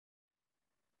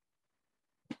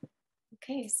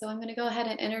Okay, so I'm going to go ahead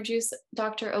and introduce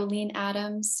Dr. Olixn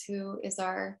Adams, who is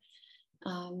our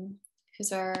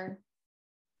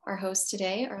host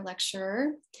today, our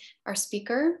lecturer. Our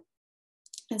speaker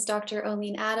is Dr.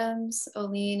 Olixn Adams.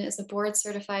 Olixn is a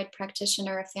board-certified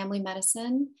practitioner of family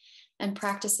medicine and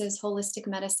practices holistic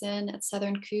medicine at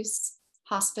Southern Coast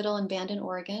Hospital in Bandon,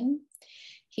 Oregon.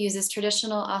 He uses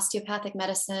traditional osteopathic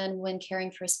medicine when caring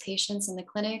for his patients in the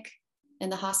clinic, in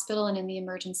the hospital, and in the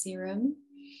emergency room.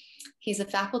 He's a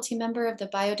faculty member of the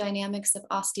Biodynamics of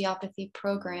Osteopathy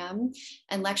program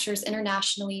and lectures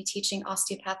internationally, teaching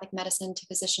osteopathic medicine to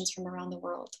physicians from around the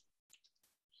world.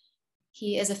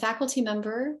 He is a faculty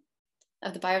member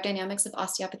of the Biodynamics of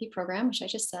Osteopathy program, which I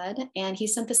just said, and he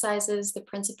synthesizes the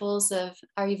principles of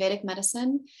Ayurvedic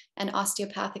medicine and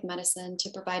osteopathic medicine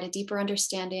to provide a deeper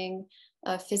understanding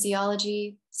of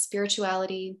physiology,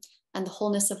 spirituality, and the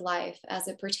wholeness of life as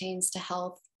it pertains to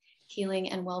health,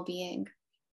 healing, and well-being.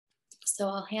 So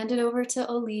I'll hand it over to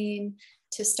Olixn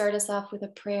to start us off with a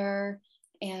prayer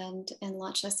and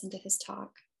launch us into his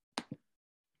talk.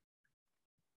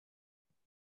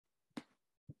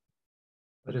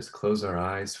 Let us close our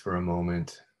eyes for a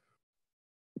moment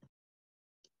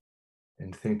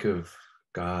and think of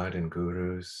God and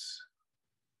gurus,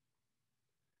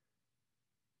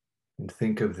 and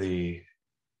think of the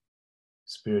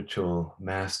spiritual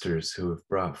masters who have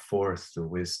brought forth the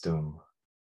wisdom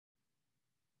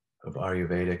of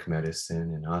Ayurvedic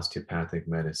medicine and osteopathic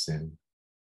medicine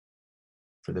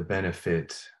for the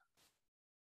benefit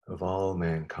of all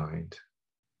mankind.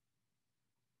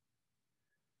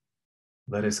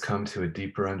 Let us come to a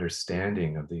deeper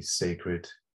understanding of these sacred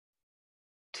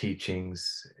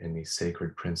teachings and these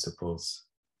sacred principles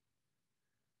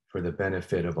for the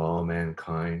benefit of all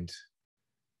mankind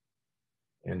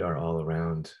and our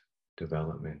all-around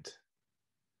development.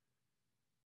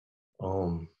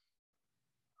 Om.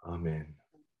 Amen.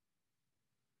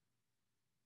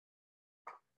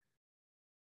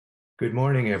 Good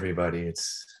morning, everybody.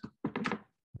 It's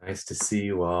nice to see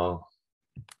you all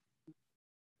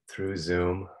through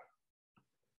Zoom.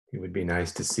 It would be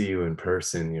nice to see you in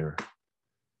person, your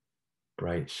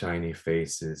bright, shiny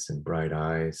faces and bright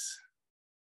eyes.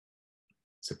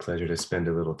 It's a pleasure to spend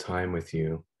a little time with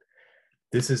you.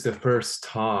 This is the first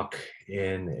talk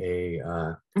in a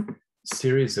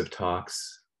series of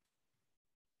talks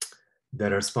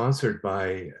that are sponsored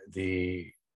by the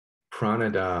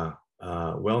Pranada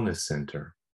Wellness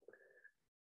Center.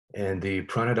 And the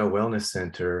Pranada Wellness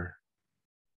Center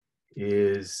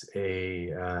is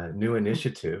a new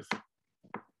initiative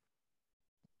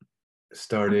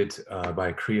started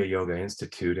by Kriya Yoga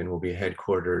Institute and will be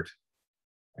headquartered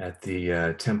at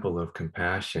the Temple of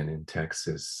Compassion in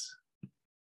Texas.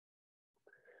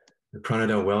 The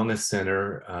Pranada Wellness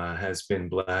Center has been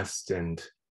blessed and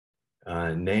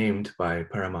named by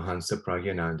Paramahansa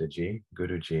Pragyanandaji,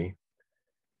 Guruji,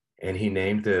 and he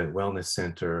named the wellness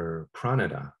center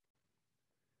Pranada.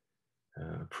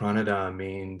 Pranada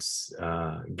means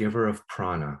giver of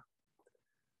prana,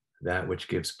 that which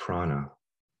gives prana.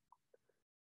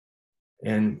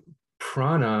 And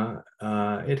prana,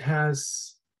 it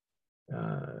has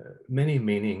many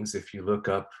meanings. If you look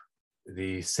up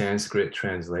the Sanskrit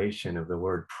translation of the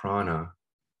word prana,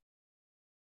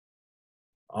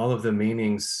 all of the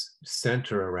meanings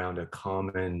center around a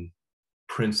common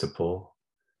principle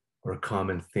or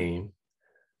common theme.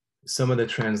 Some of the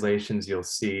translations you'll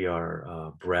see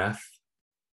are breath,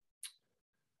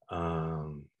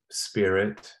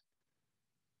 spirit,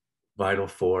 vital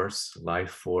force,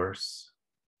 life force,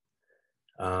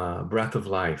 breath of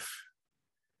life.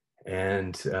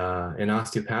 And in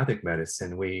osteopathic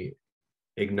medicine, we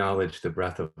acknowledge the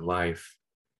breath of life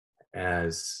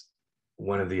as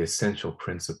one of the essential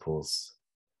principles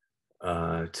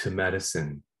to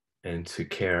medicine and to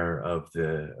care of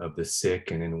the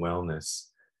sick and in wellness.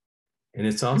 And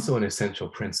it's also an essential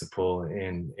principle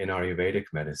in Ayurvedic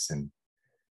medicine.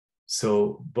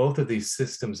 So both of these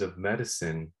systems of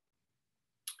medicine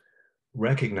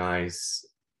recognize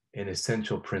an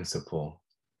essential principle,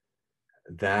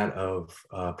 that of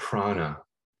prana,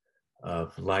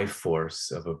 of life force,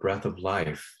 of a breath of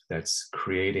life that's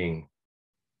creating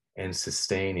and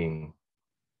sustaining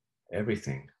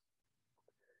everything.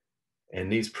 And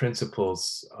these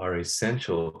principles are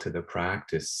essential to the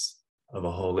practice of a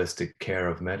holistic care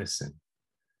of medicine.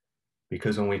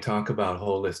 Because when we talk about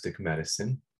holistic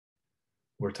medicine,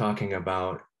 we're talking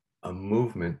about a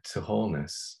movement to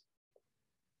wholeness.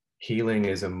 Healing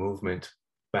is a movement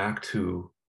back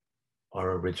to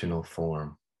our original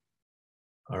form,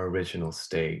 our original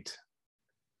state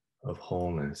of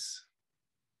wholeness.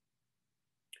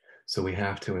 So we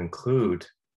have to include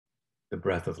the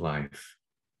breath of life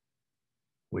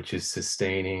which is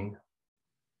sustaining,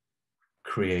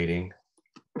 creating,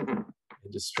 and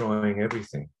destroying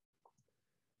everything.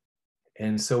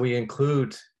 And so we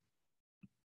include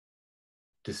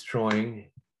destroying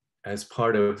as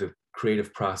part of the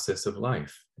creative process of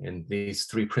life. And these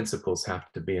three principles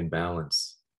have to be in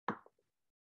balance.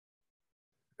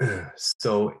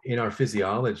 So in our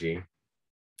physiology,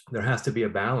 there has to be a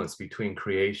balance between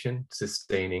creation,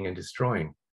 sustaining, and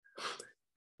destroying.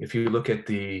 If you look at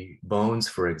the bones,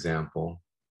 for example,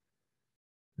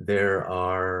 there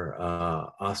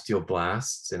are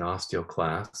osteoblasts and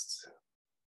osteoclasts,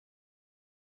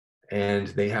 and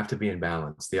they have to be in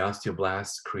balance. The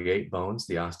osteoblasts create bones,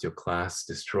 the osteoclasts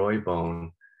destroy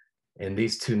bone, and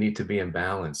these two need to be in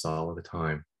balance all of the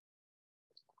time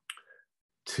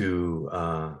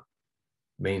to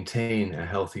maintain a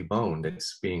healthy bone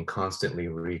that's being constantly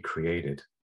recreated.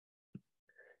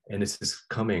 And this is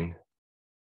coming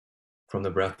from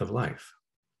the breath of life.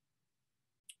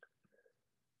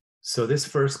 So this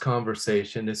first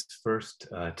conversation, this first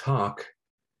talk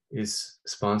is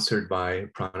sponsored by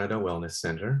Pranada Wellness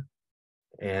Center.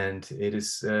 And it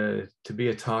is to be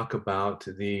a talk about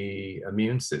the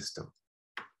immune system.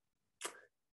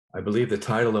 I believe the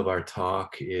title of our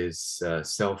talk is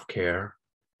Self-Care,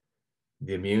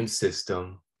 the Immune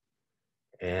System,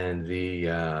 and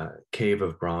the Cave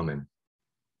of Brahman.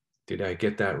 Did I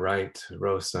get that right,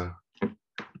 Rosa?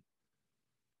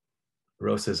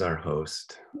 Rosa's our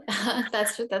host.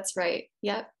 That's right.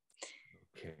 Yep.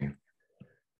 Okay.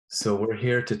 So we're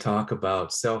here to talk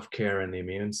about self-care and the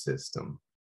immune system.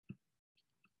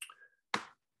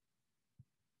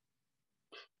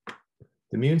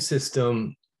 The immune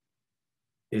system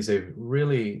is a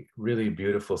really, really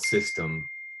beautiful system,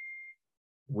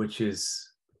 which is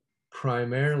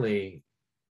primarily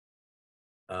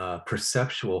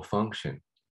perceptual function.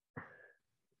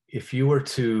 If you were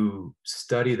to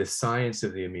study the science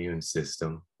of the immune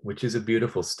system, which is a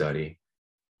beautiful study,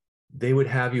 they would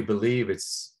have you believe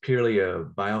it's purely a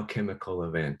biochemical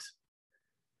event.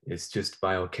 It's just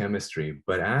biochemistry,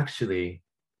 but actually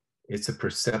it's a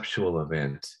perceptual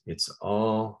event. It's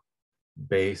all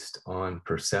based on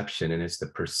perception, and it's the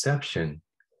perception,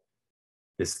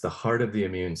 it's the heart of the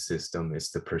immune system.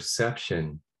 It's the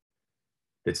perception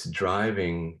that's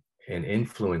driving and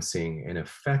influencing and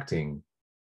affecting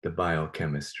the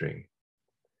biochemistry.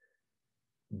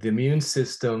 The immune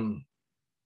system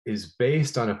is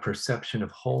based on a perception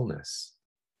of wholeness.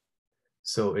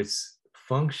 So its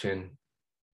function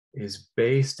is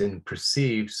based and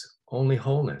perceives only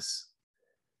wholeness.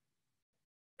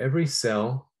 Every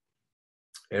cell,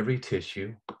 every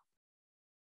tissue,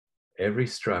 every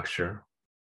structure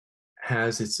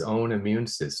has its own immune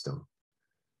system,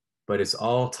 but it's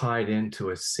all tied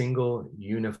into a single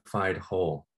unified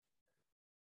whole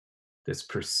that's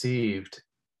perceived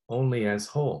only as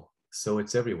whole. So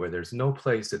it's everywhere. There's no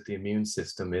place that the immune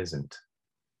system isn't.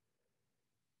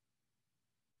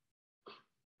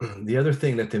 The other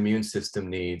thing that the immune system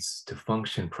needs to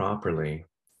function properly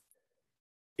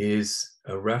is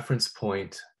a reference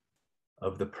point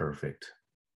of the perfect.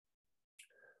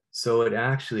 So it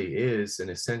actually is an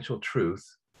essential truth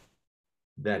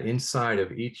that inside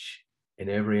of each and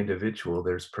every individual,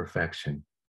 there's perfection.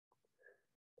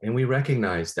 And we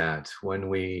recognize that when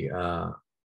we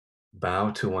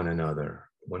bow to one another,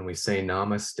 when we say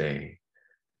namaste,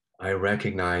 I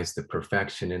recognize the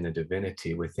perfection and the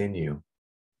divinity within you.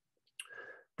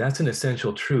 That's an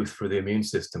essential truth for the immune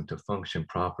system to function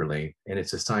properly, and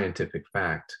it's a scientific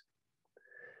fact.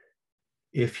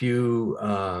 If you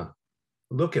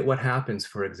look at what happens,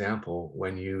 for example,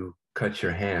 when you cut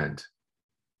your hand.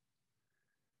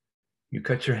 You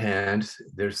cut your hand,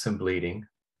 there's some bleeding.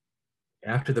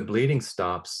 After the bleeding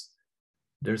stops,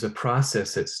 there's a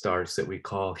process that starts that we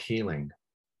call healing.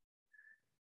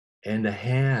 And the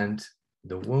hand,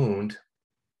 the wound,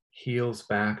 heals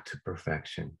back to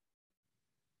perfection.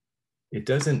 It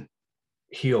doesn't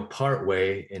heal part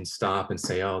way and stop and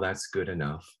say, oh, that's good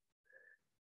enough.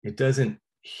 It doesn't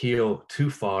heal too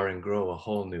far and grow a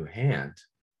whole new hand.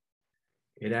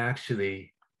 It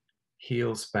actually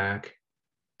heals back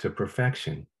to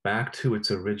perfection, back to its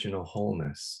original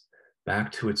wholeness,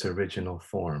 back to its original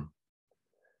form.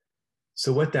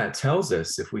 So what that tells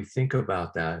us, if we think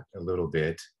about that a little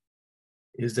bit,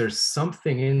 is there's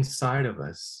something inside of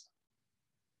us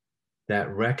that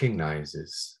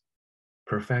recognizes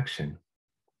perfection.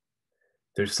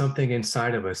 There's something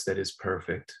inside of us that is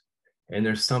perfect, and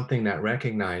there's something that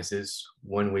recognizes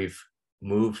when we've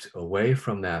moved away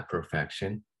from that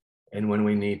perfection and when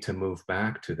we need to move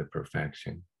back to the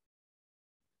perfection.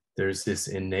 There's this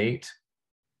innate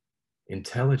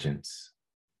intelligence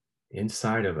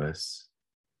inside of us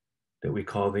that we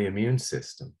call the immune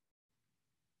system.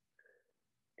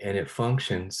 And it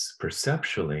functions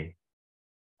perceptually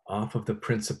off of the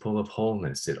principle of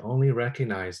wholeness. It only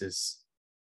recognizes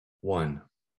one.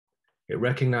 It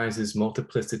recognizes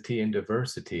multiplicity and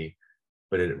diversity,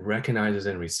 but it recognizes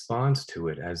and responds to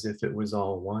it as if it was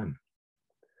all one.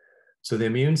 So the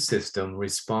immune system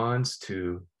responds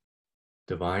to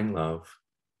divine love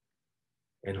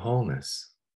and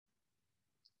wholeness.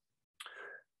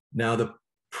 Now, the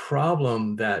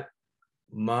problem that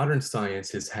modern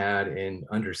science has had in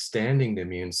understanding the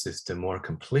immune system more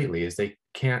completely is they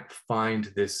can't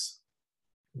find this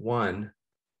one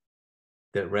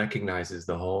that recognizes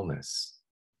the wholeness.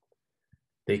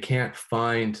 They can't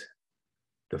find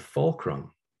the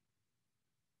fulcrum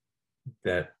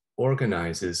that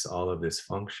organizes all of this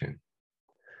function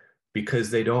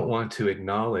because they don't want to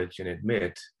acknowledge and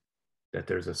admit that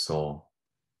there's a soul,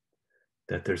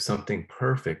 that there's something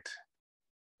perfect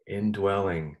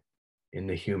indwelling in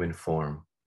the human form.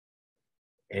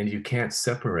 And you can't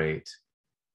separate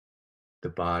the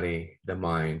body, the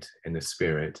mind, and the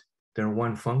spirit. They're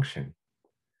one function.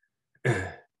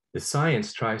 The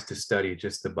science tries to study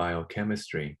just the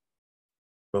biochemistry,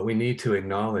 but we need to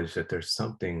acknowledge that there's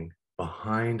something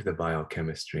behind the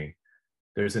biochemistry.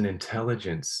 There's an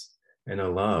intelligence and a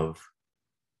love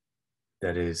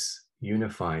that is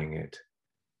unifying it,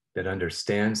 that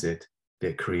understands it,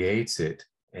 that creates it,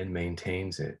 and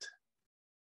maintains it.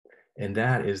 And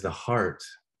that is the heart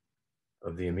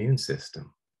of the immune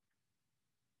system.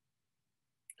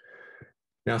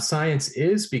 Now, science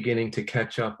is beginning to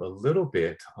catch up a little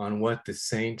bit on what the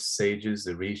saints, sages,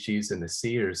 the rishis, and the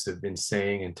seers have been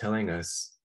saying and telling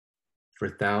us for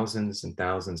thousands and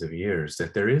thousands of years,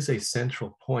 that there is a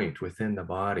central point within the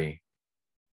body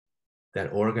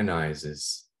that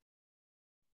organizes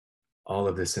all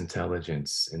of this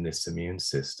intelligence in this immune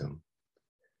system.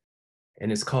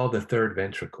 And it's called the third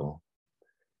ventricle.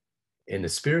 In the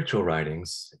spiritual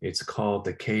writings, it's called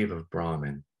the cave of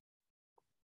Brahman.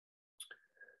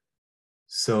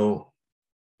 So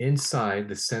inside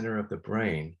the center of the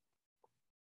brain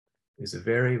is a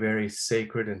very, very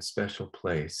sacred and special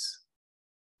place.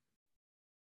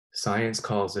 Science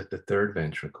calls it the third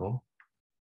ventricle.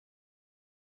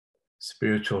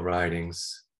 Spiritual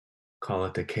writings call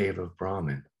it the cave of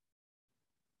Brahman.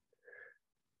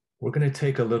 We're going to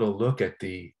take a little look at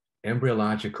the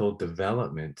embryological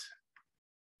development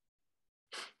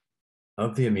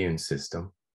of the immune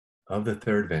system, of the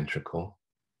third ventricle,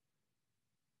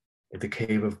 at the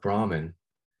cave of Brahman,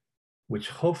 which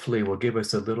hopefully will give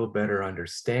us a little better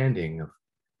understanding of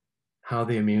how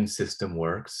the immune system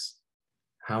works,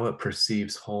 how it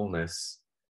perceives wholeness,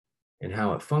 and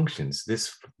how it functions.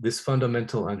 This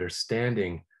fundamental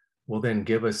understanding will then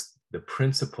give us the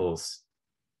principles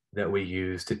that we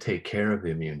use to take care of the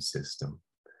immune system.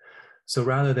 So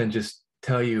rather than just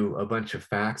tell you a bunch of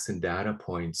facts and data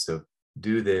points of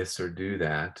do this or do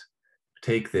that,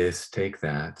 take this, take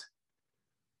that,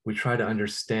 we try to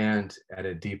understand at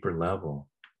a deeper level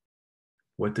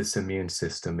what this immune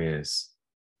system is,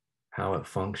 how it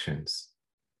functions.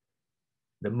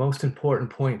 The most important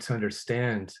point to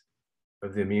understand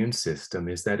of the immune system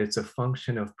is that it's a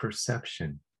function of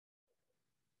perception.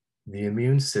 The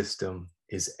immune system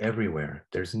is everywhere.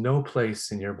 There's no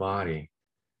place in your body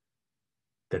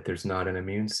that there's not an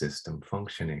immune system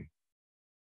functioning.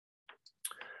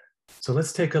 So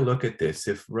let's take a look at this.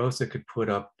 If Rosa could put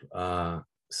up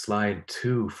slide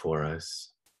 2 for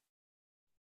us.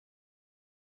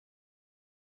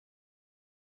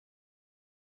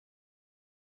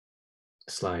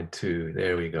 Slide 2,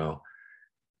 there we go.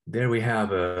 There we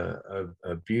have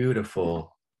a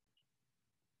beautiful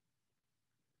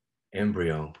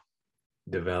embryo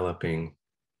developing.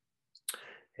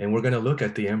 And we're going to look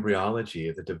at the embryology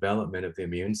of the development of the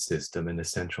immune system and the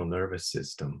central nervous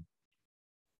system.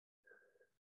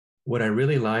 What I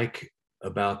really like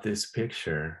about this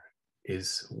picture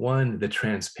is, one, the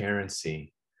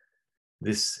transparency.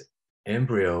 This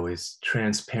embryo is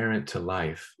transparent to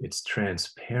life. It's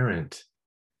transparent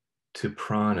to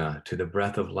prana, to the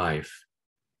breath of life.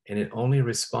 And it only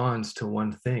responds to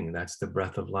one thing. That's the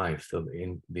breath of life.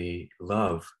 The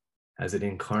love, as it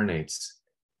incarnates,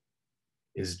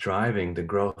 is driving the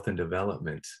growth and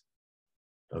development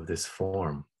of this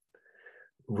form.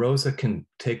 Rosa can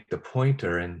take the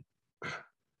pointer and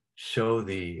show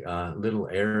the little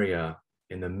area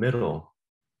in the middle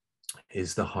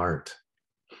is the heart.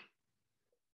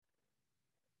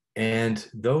 And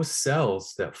those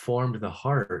cells that formed the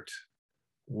heart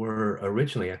were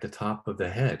originally at the top of the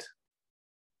head.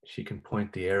 She can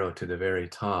point the arrow to the very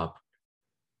top.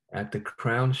 At the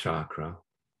crown chakra,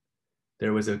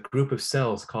 there was a group of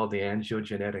cells called the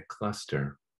angiogenetic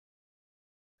cluster.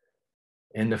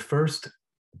 And the first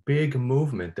big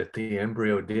movement that the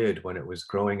embryo did when it was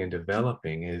growing and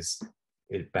developing is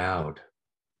it bowed.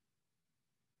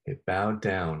 It bowed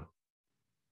down.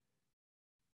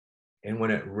 And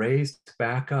when it raised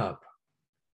back up,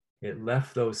 it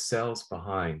left those cells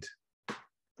behind.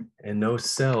 And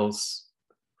those cells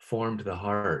formed the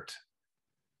heart.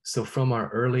 So from our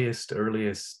earliest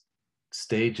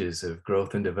stages of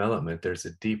growth and development, there's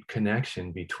a deep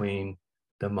connection between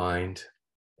the mind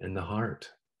and the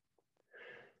heart.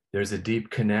 There's a deep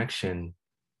connection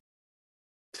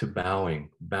to bowing.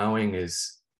 Bowing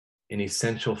is an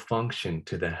essential function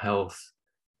to the health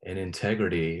and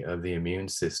integrity of the immune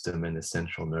system and the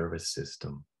central nervous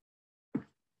system.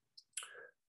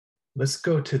 Let's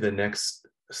go to the next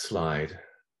slide.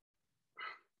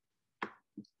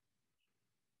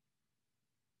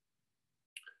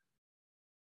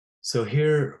 So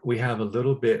here we have a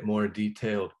little bit more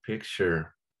detailed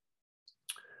picture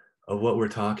of what we're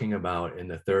talking about in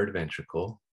the third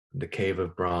ventricle, the cave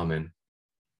of Brahman.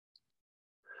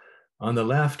 On the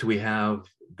left, we have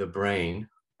the brain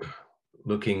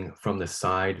looking from the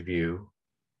side view,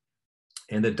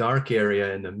 and the dark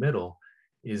area in the middle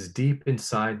is deep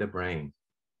inside the brain.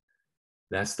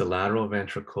 That's the lateral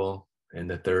ventricle and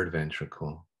the third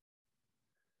ventricle.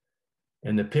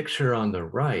 And the picture on the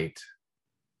right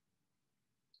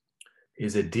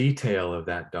is a detail of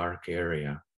that dark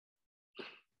area.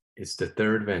 It's the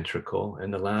third ventricle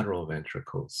and the lateral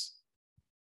ventricles.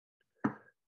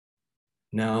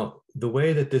 Now, the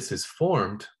way that this is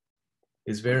formed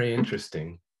is very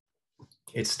interesting.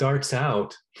 It starts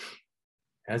out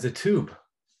as a tube.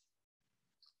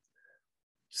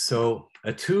 So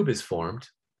a tube is formed,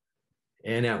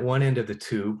 and at one end of the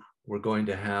tube, we're going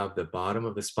to have the bottom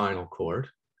of the spinal cord.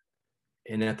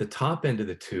 And at the top end of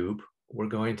the tube, we're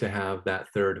going to have that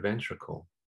third ventricle.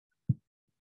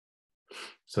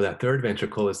 So that third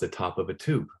ventricle is the top of a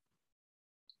tube.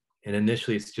 And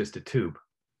initially it's just a tube.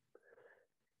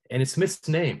 And it's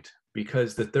misnamed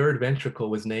because the third ventricle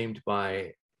was named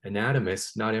by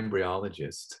anatomists, not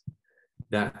embryologists.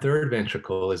 That third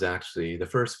ventricle is actually the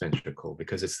first ventricle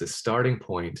because it's the starting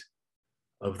point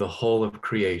of the whole of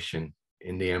creation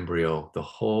in the embryo. The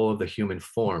whole of the human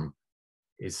form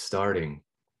is starting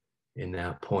in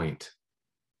that point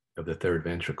of the third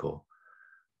ventricle.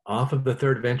 Off of the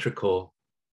third ventricle,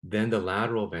 then the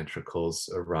lateral ventricles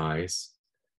arise.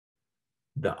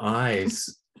 The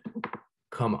eyes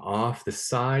come off the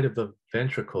side of the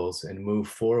ventricles and move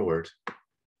forward.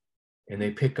 And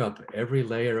they pick up every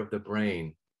layer of the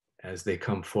brain as they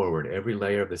come forward. Every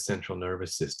layer of the central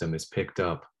nervous system is picked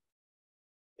up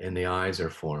and the eyes are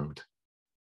formed.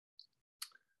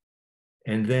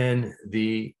 And then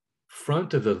the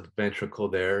front of the ventricle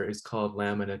there is called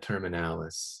lamina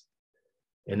terminalis.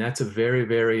 And that's a very,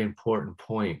 very important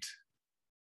point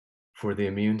for the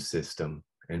immune system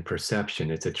and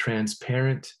perception. It's a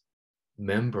transparent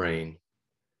membrane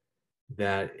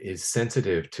that is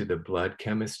sensitive to the blood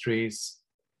chemistries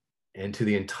and to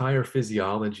the entire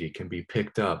physiology, can be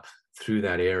picked up through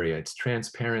that area. It's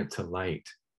transparent to light.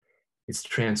 It's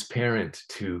transparent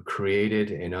to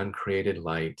created and uncreated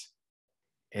light.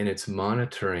 And it's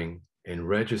monitoring and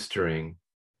registering,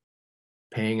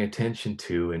 paying attention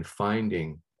to and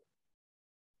finding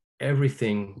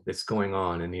everything that's going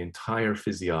on in the entire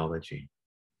physiology.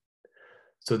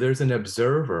 So there's an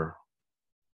observer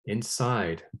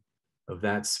inside of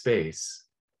that space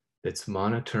that's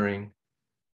monitoring,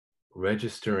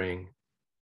 registering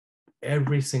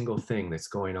every single thing that's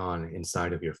going on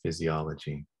inside of your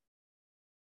physiology.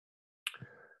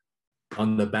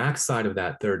 On the back side of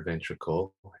that third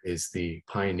ventricle is the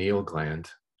pineal gland.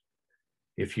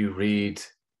 If you read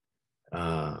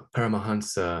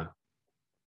Paramahansa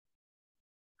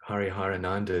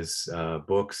Hariharananda's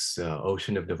books,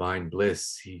 Ocean of Divine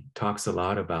Bliss, he talks a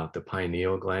lot about the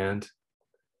pineal gland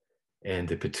and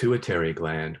the pituitary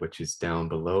gland, which is down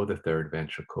below the third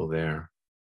ventricle there,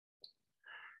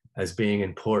 as being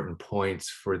important points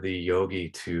for the yogi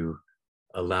to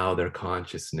allow their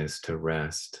consciousness to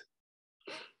rest.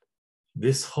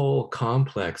 This whole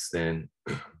complex then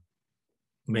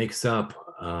makes up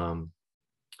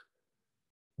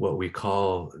what we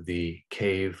call the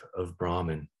cave of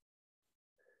Brahman.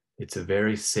 It's a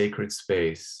very sacred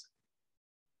space,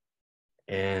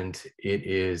 and it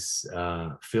is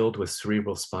filled with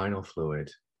cerebral spinal fluid.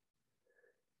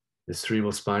 The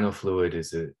cerebral spinal fluid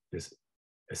is a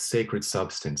sacred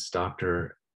substance.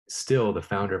 Dr. Still, the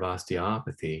founder of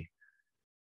osteopathy,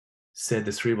 said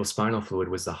the cerebral spinal fluid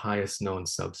was the highest known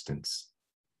substance.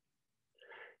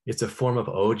 It's a form of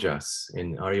ojas.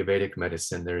 In Ayurvedic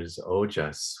medicine, there's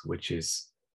ojas, which is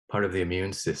part of the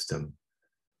immune system.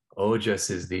 Ojas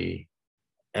is the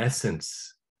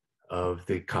essence of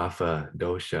the kapha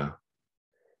dosha,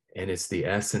 and it's the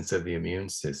essence of the immune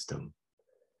system.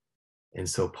 And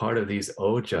so part of these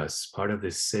ojas, part of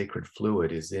this sacred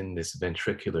fluid is in this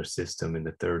ventricular system in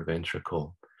the third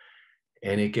ventricle.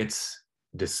 And it gets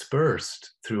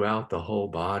dispersed throughout the whole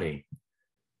body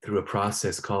through a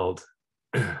process called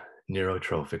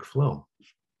neurotrophic flow.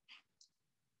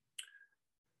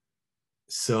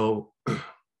 So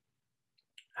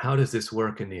how does this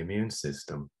work in the immune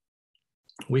system?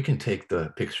 We can take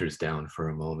the pictures down for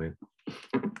a moment.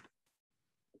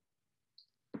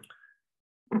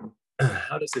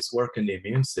 How does this work in the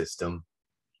immune system?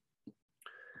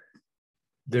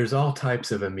 There's all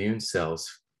types of immune cells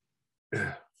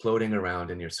floating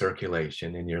around in your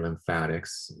circulation, in your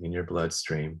lymphatics, in your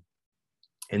bloodstream,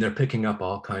 and they're picking up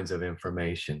all kinds of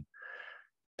information.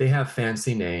 They have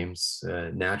fancy names,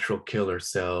 natural killer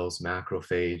cells,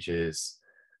 macrophages,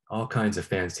 all kinds of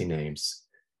fancy names.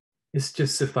 It's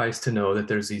just suffice to know that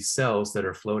there's these cells that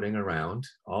are floating around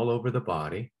all over the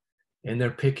body, and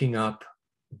they're picking up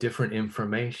different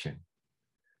information.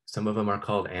 Some of them are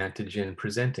called antigen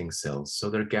presenting cells. So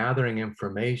they're gathering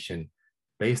information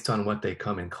based on what they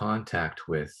come in contact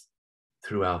with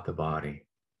throughout the body.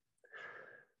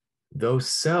 Those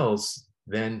cells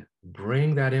then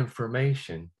bring that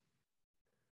information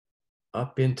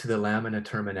up into the lamina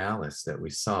terminalis that we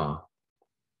saw,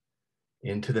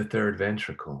 into the third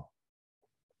ventricle.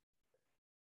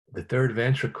 The third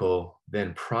ventricle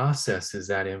then processes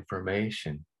that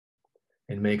information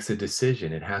and makes a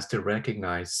decision. It has to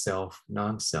recognize self,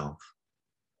 non-self.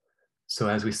 So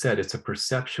as we said, it's a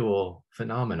perceptual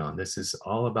phenomenon. This is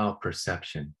all about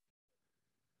perception.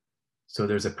 So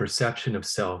there's a perception of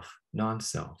self,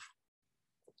 non-self.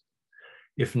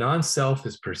 If non-self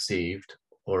is perceived,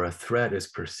 or a threat is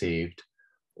perceived,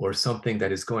 or something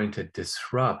that is going to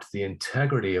disrupt the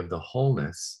integrity of the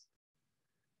wholeness,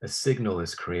 a signal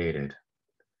is created,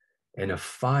 and a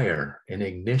fire, an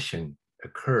ignition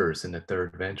occurs in the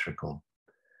third ventricle.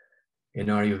 In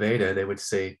Ayurveda, they would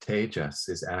say tejas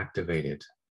is activated.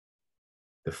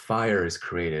 The fire is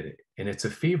created, and it's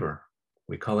a fever.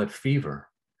 We call it fever.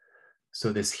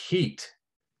 So this heat,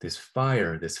 this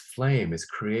fire, this flame is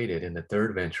created in the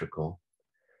third ventricle,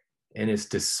 and it's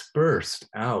dispersed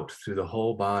out through the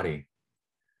whole body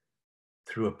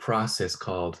through a process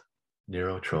called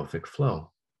neurotrophic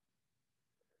flow.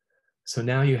 So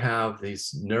now you have these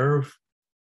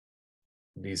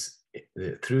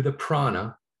through the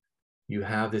prana, you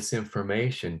have this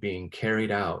information being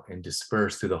carried out and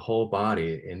dispersed through the whole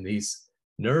body, and these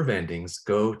nerve endings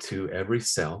go to every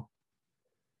cell,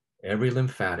 every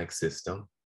lymphatic system,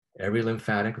 every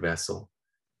lymphatic vessel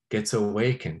gets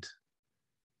awakened,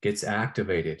 gets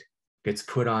activated, gets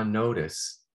put on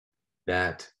notice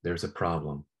that there's a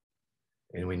problem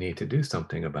and we need to do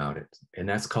something about it. And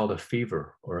that's called a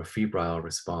fever or a febrile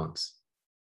response.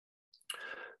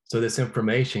 So this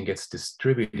information gets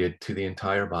distributed to the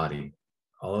entire body,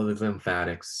 all of the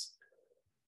lymphatics,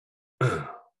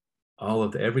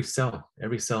 every cell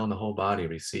in the whole body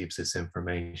receives this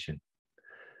information.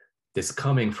 This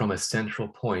coming from a central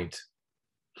point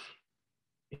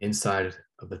inside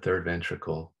of the third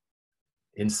ventricle,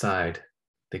 inside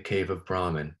the cave of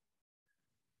Brahman.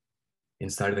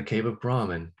 Inside of the cave of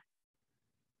Brahman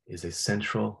is a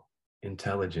central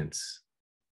intelligence,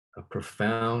 a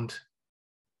profound,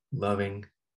 loving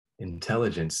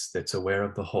intelligence that's aware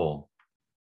of the whole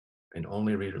and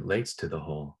only relates to the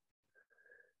whole.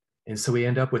 And so we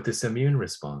end up with this immune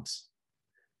response.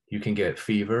 You can get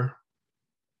fever,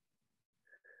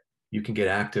 you can get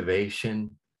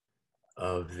activation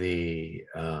of the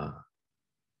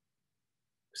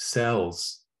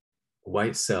cells,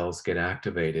 white cells get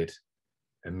activated,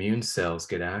 immune cells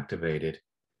get activated,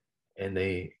 and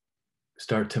they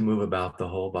start to move about the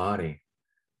whole body.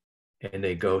 And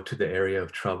they go to the area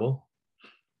of trouble,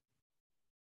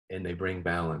 and they bring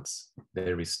balance.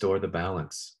 They restore the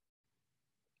balance.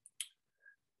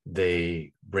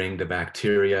 They bring the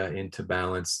bacteria into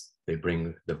balance. They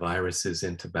bring the viruses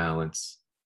into balance.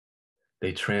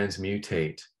 They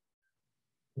transmutate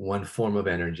one form of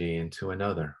energy into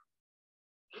another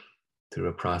through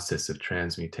a process of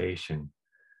transmutation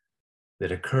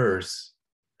that occurs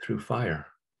through fire.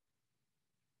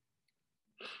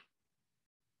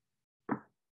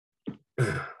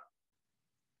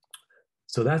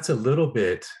 So that's a little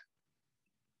bit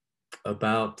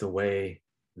about the way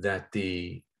that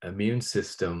the immune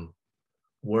system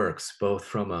works, both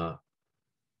from a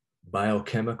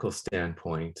biochemical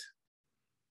standpoint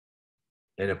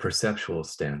in a perceptual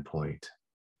standpoint.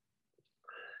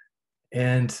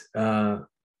 And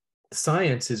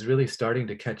science is really starting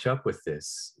to catch up with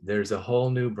this. There's a whole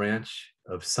new branch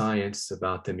of science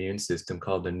about the immune system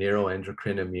called the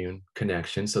neuroendocrine immune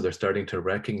connection. So they're starting to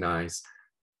recognize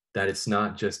that it's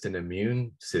not just an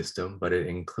immune system, but it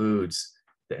includes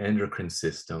the endocrine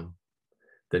system,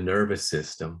 the nervous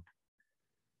system,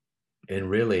 and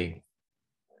really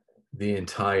the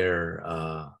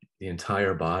entire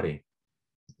body.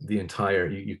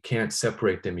 You can't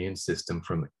separate the immune system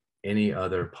from any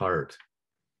other part.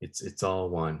 It's all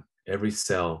one. Every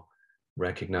cell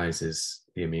recognizes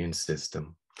the immune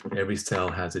system. Every cell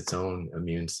has its own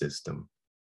immune system.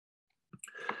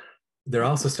 They're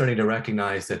also starting to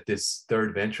recognize that this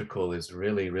third ventricle is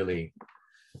really, really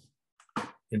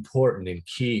important and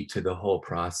key to the whole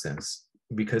process,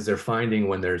 because they're finding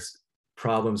when there's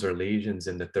problems or lesions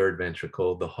in the third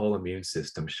ventricle, the whole immune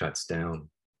system shuts down.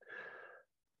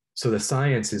 So the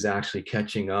science is actually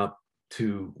catching up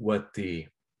to what the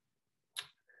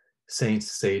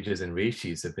saints, sages, and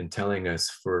rishis have been telling us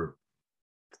for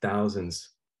thousands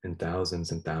and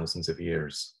thousands and thousands of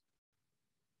years.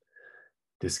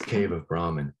 This cave of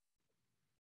Brahman.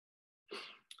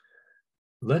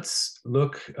 Let's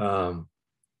look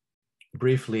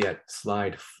briefly at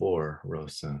slide 4,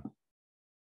 Rosa.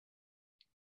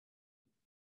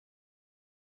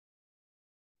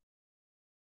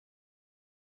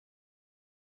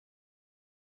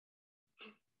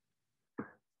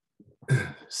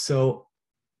 So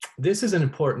this is an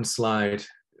important slide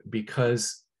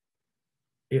because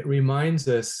it reminds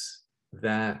us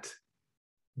that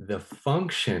the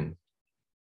function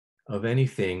of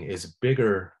anything is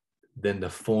bigger than the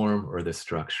form or the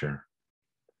structure.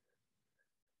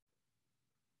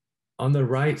 On the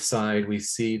right side, we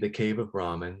see the cave of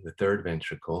Brahman, the third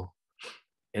ventricle.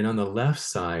 And on the left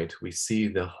side, we see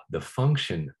the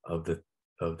function of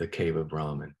the cave of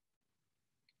Brahman.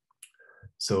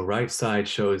 So right side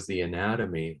shows the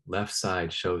anatomy, left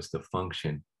side shows the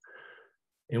function.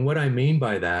 And what I mean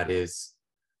by that is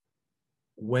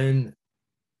when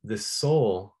the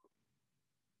soul,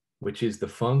 which is the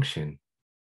function,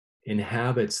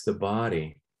 inhabits the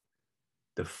body,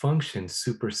 the function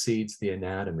supersedes the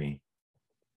anatomy.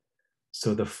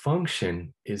 So the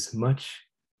function is much,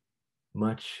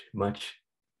 much, much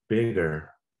bigger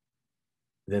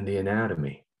than the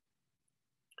anatomy.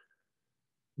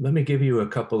 Let me give you a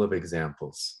couple of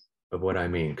examples of what I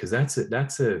mean, because that's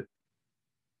a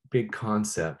big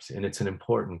concept, and it's an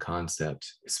important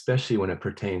concept, especially when it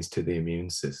pertains to the immune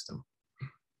system.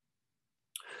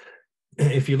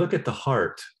 If you look at the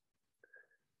heart,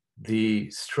 the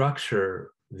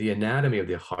structure, the anatomy of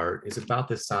the heart is about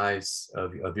the size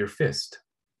of your fist.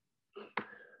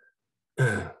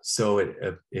 So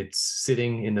it's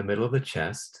sitting in the middle of the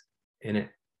chest, and it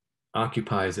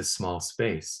occupies a small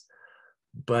space.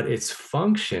 But its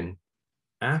function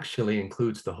actually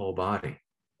includes the whole body,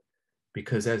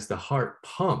 because as the heart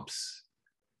pumps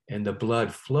and the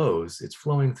blood flows, it's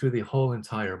flowing through the whole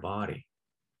entire body.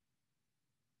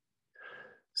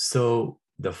 So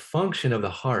the function of the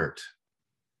heart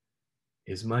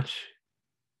is much,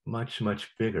 much,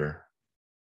 much bigger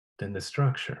than the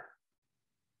structure.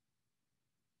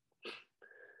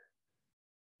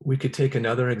 We could take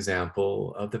another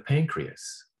example of the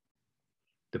pancreas.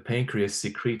 The pancreas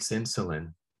secretes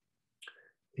insulin.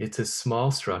 It's a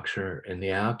small structure in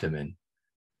the abdomen,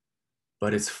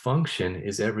 but its function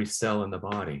is every cell in the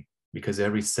body, because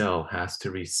every cell has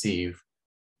to receive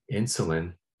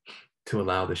insulin to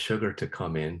allow the sugar to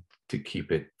come in to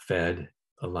keep it fed,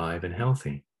 alive, and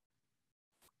healthy.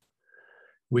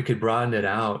 We could broaden it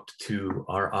out to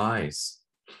our eyes.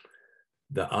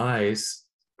 The eyes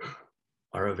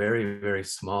are a very, very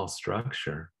small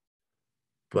structure,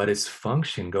 but its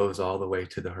function goes all the way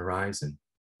to the horizon.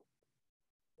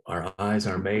 Our eyes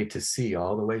are made to see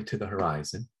all the way to the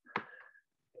horizon.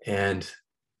 And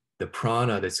the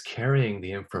prana that's carrying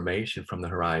the information from the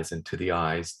horizon to the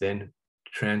eyes then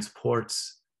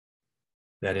transports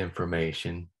that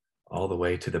information all the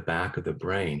way to the back of the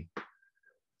brain.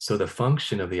 So the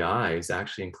function of the eyes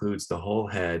actually includes the whole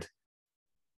head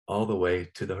all the way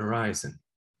to the horizon.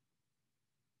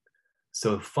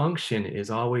 So function is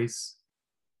always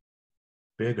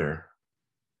bigger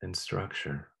than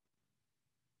structure.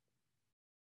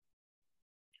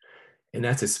 And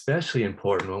that's especially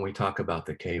important when we talk about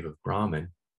the cave of Brahman,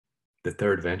 the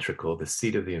third ventricle, the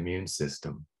seat of the immune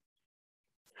system.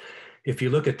 If you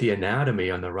look at the anatomy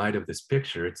on the right of this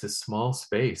picture, it's a small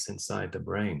space inside the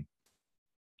brain.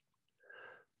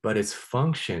 But its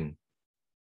function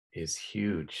is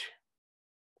huge.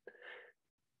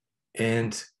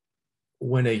 And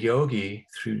when a yogi,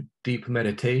 through deep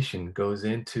meditation, goes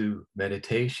into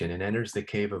meditation and enters the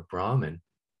cave of Brahman,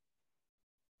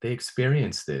 they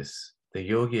experience this. The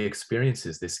yogi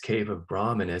experiences this cave of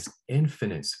Brahman as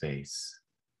infinite space.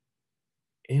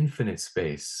 Infinite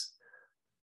space.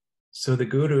 So the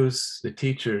gurus, the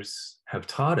teachers, have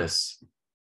taught us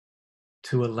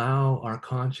to allow our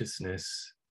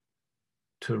consciousness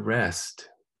to rest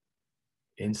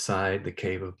inside the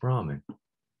cave of Brahman.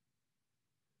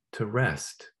 To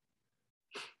rest.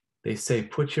 They say,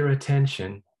 put your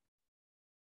attention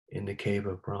in the cave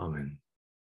of Brahman.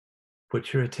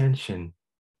 Put your attention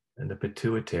in the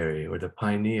pituitary or the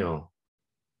pineal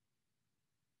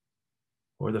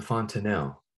or the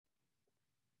fontanelle.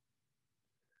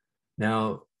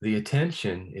 Now, the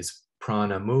attention is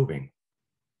prana moving.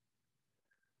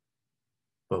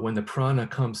 But when the prana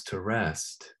comes to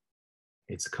rest,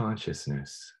 it's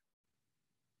consciousness.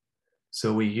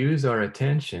 So we use our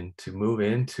attention to move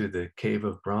into the cave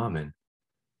of Brahman,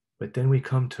 but then we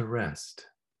come to rest.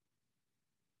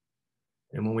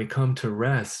 And when we come to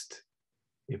rest,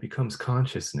 it becomes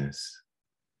consciousness.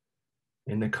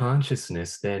 And the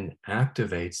consciousness then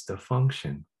activates the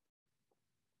function.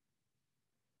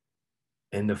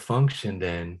 And the function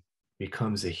then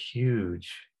becomes a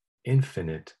huge,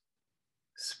 infinite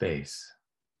space.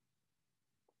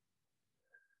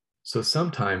 So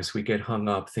sometimes we get hung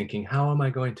up thinking, how am I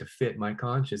going to fit my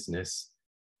consciousness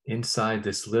inside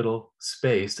this little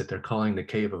space that they're calling the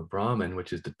cave of Brahman,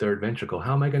 which is the third ventricle?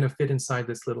 How am I going to fit inside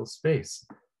this little space?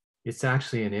 It's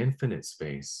actually an infinite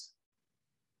space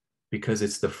because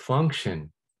it's the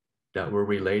function that we're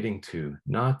relating to,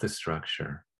 not the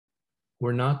structure.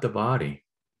 We're not the body.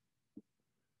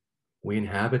 We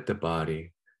inhabit the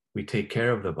body. We take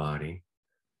care of the body.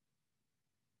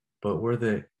 But we're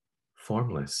the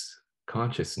formless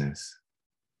consciousness.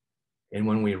 And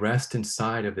when we rest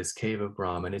inside of this cave of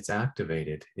Brahman, it's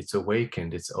activated, it's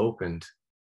awakened, it's opened,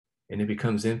 and it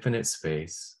becomes infinite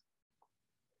space.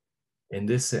 And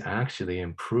this actually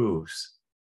improves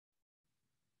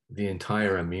the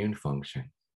entire immune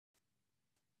function.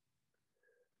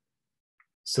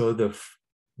 So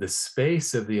the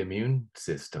space of the immune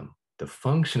system, the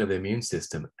function of the immune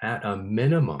system at a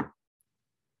minimum,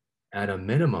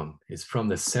 is from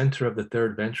the center of the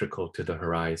third ventricle to the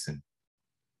horizon.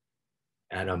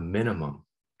 At a minimum.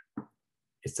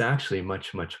 It's actually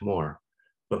much, much more.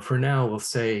 But for now, we'll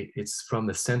say it's from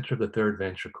the center of the third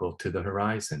ventricle to the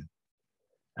horizon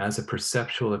as a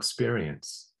perceptual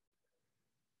experience.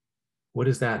 What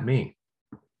does that mean?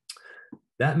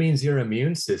 That means your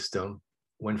immune system,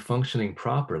 when functioning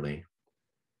properly,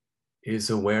 is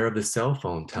aware of the cell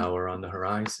phone tower on the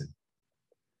horizon.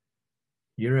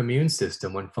 Your immune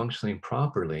system, when functioning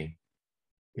properly,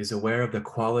 is aware of the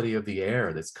quality of the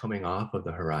air that's coming off of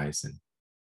the horizon.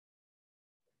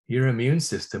 Your immune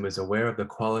system is aware of the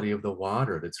quality of the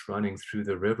water that's running through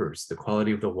the rivers, the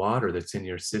quality of the water that's in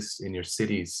your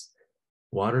city's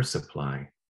water supply.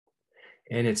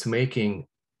 And it's making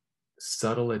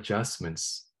subtle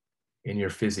adjustments in your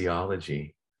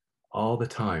physiology all the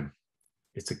time.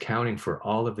 It's accounting for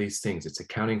all of these things. It's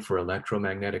accounting for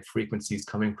electromagnetic frequencies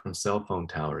coming from cell phone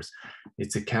towers.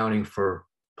 It's accounting for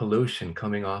pollution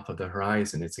coming off of the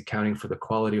horizon. It's accounting for the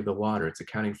quality of the water. It's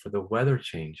accounting for the weather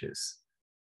changes.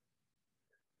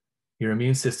 Your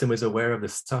immune system is aware of the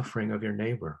suffering of your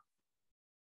neighbor.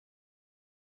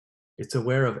 It's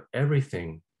aware of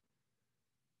everything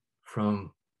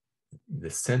from the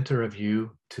center of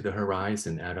you to the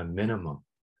horizon at a minimum.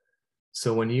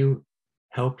 So when you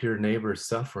help your neighbor's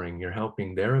suffering, you're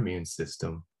helping their immune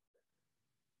system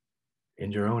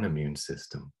and your own immune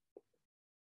system.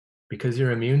 Because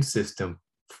your immune system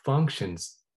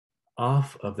functions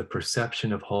off of the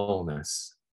perception of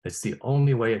wholeness. It's the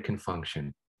only way it can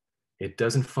function. It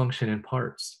doesn't function in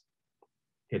parts.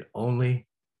 It only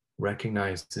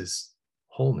recognizes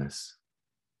wholeness.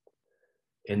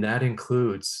 And that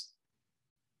includes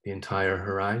the entire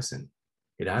horizon.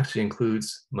 It actually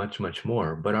includes much, much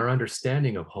more. But our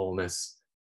understanding of wholeness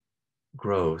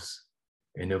grows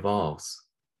and evolves.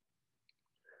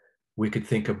 We could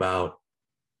think about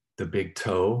the big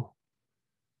toe,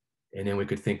 and then we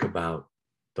could think about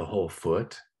the whole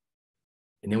foot,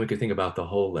 and then we could think about the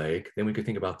whole leg, then we could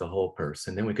think about the whole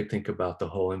person, then we could think about the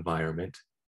whole environment.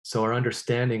 So our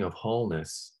understanding of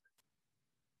wholeness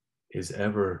is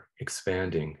ever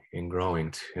expanding and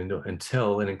growing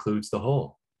until it includes the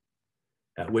whole,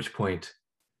 at which point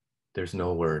there's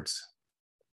no words.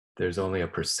 There's only a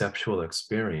perceptual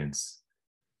experience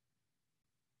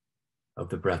of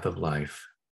the breath of life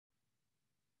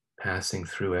passing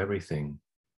through everything,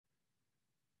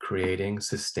 creating,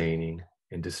 sustaining,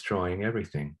 and destroying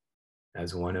everything.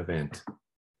 as one event.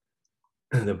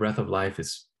 The breath of life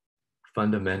is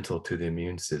fundamental to the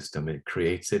immune system. It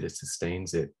creates it, it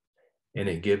sustains it, and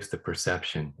it gives the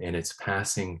perception, and it's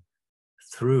passing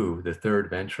through the third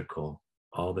ventricle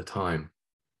all the time,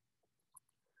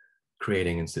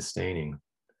 creating and sustaining.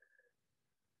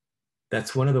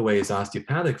 That's one of the ways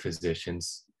osteopathic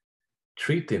physicians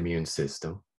treat the immune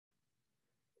system,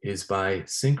 is by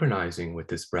synchronizing with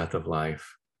this breath of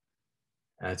life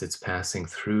as it's passing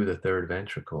through the third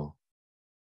ventricle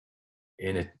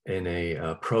in a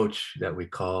approach that we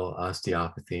call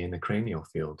osteopathy in the cranial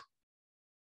field.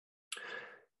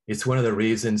 It's one of the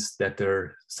reasons that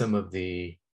some of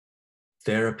the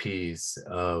therapies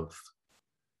of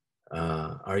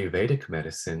Ayurvedic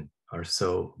medicine are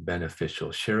so beneficial.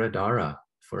 Shirodhara,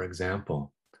 for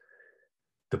example,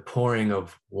 the pouring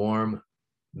of warm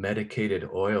medicated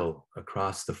oil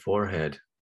across the forehead,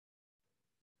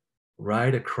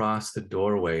 right across the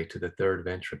doorway to the third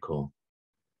ventricle,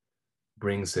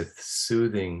 brings a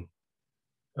soothing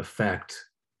effect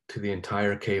to the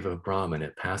entire cave of Brahman.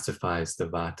 It pacifies the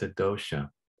vata dosha.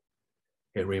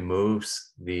 It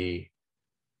removes the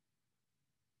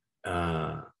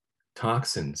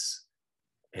toxins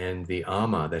and the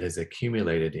ama that has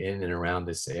accumulated in and around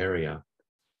this area.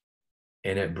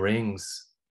 And it brings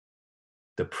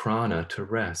the prana to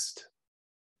rest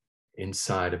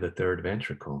inside of the third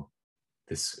ventricle.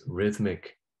 This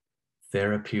rhythmic,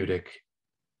 therapeutic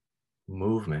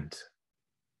movement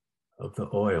of the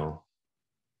oil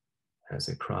as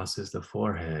it crosses the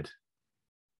forehead,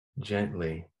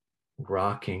 gently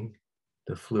rocking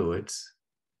the fluids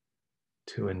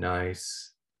to a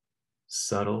nice,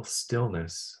 subtle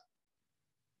stillness.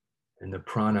 And the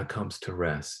prana comes to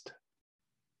rest.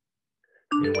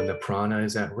 And when the prana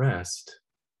is at rest,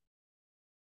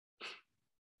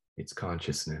 it's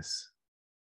consciousness.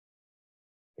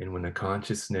 And when the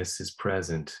consciousness is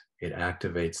present, it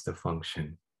activates the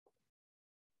function.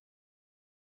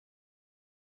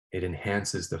 It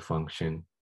enhances the function.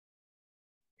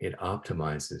 It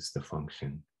optimizes the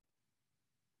function.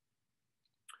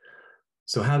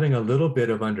 So having a little bit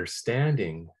of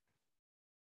understanding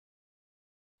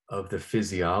of the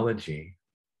physiology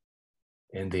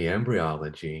and the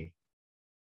embryology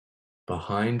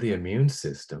behind the immune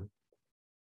system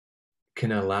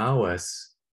can allow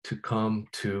us to come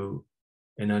to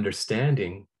an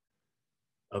understanding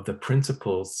of the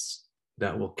principles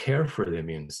that will care for the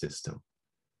immune system,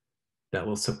 that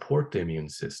will support the immune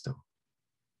system.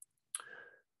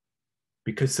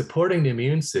 Because supporting the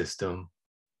immune system,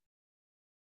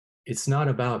 it's not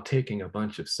about taking a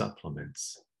bunch of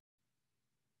supplements.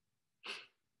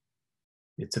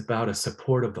 It's about a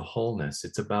support of the wholeness.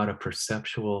 It's about a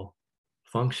perceptual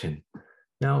function.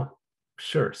 Now,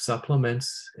 sure,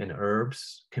 supplements and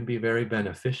herbs can be very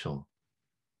beneficial,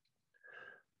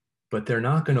 but they're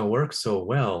not going to work so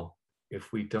well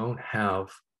if we don't have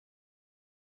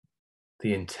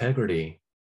the integrity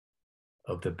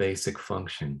of the basic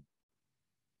function.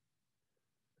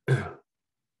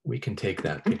 We can take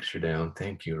that picture down.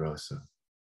 Thank you, Rosa.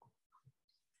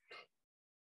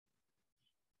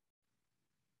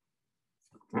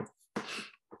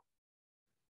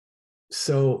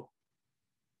 So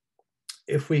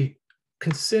if we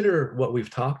consider what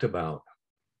we've talked about,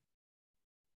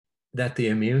 that the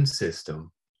immune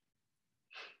system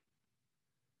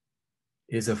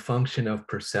is a function of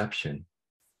perception,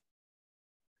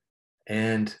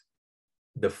 and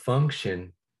the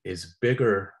function is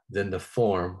bigger than the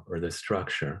form or the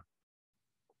structure.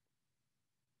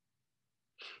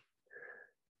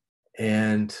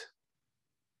 And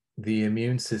the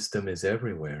immune system is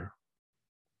everywhere.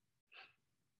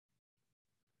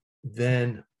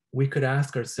 Then we could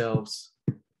ask ourselves,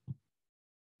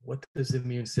 what does the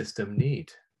immune system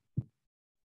need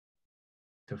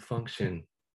to function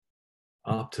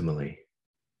optimally?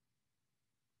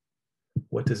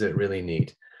 What does it really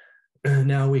need?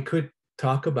 Now, we could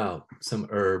talk about some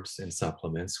herbs and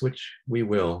supplements, which we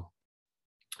will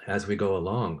as we go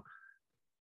along.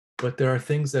 But there are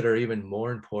things that are even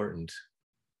more important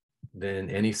than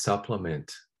any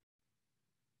supplement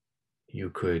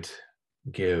you could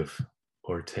give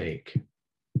or take.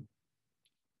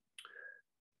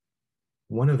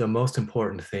 One of the most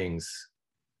important things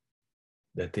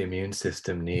that the immune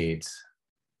system needs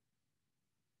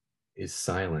is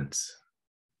silence.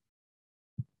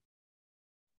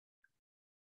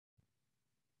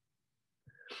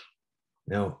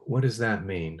 Now, what does that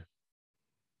mean?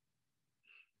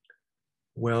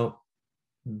 Well,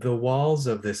 the walls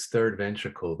of this third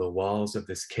ventricle, the walls of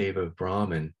this cave of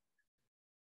Brahman,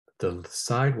 the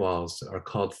side walls are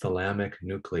called thalamic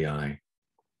nuclei.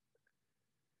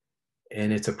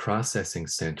 And it's a processing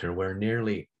center where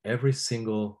nearly every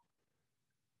single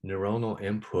neuronal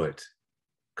input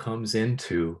comes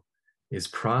into, is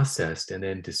processed, and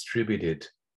then distributed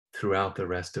throughout the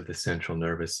rest of the central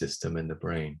nervous system and the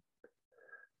brain.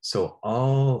 So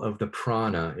all of the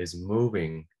prana is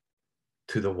moving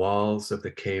to the walls of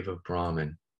the cave of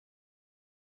Brahman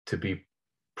to be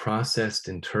processed,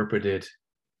 interpreted,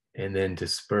 and then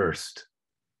dispersed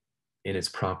in its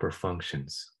proper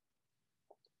functions.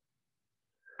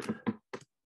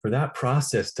 For that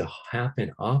process to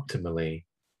happen optimally,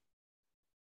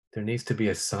 there needs to be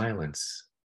a silence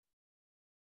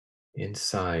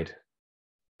inside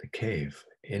the cave,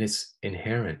 and it's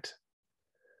inherent.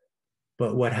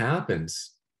 But what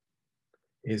happens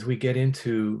is we get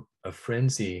into a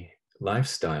frenzy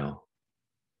lifestyle.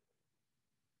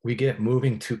 We get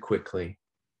moving too quickly.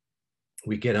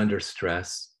 We get under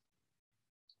stress.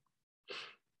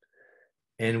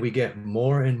 And we get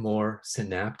more and more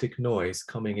synaptic noise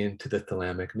coming into the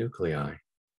thalamic nuclei.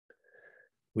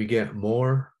 We get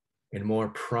more and more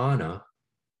prana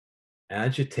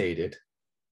agitated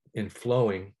and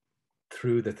flowing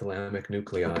through the thalamic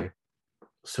nuclei,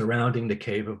 surrounding the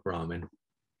cave of Brahman,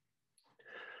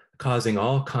 causing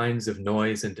all kinds of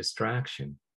noise and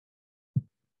distraction,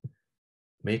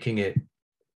 making it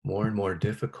more and more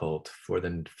difficult for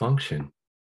the function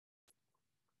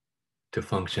to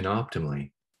function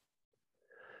optimally.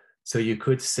 So you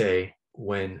could say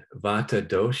when vata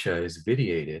dosha is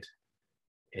vitiated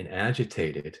and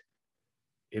agitated,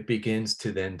 it begins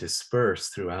to then disperse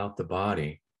throughout the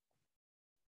body.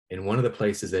 And one of the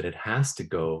places that it has to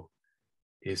go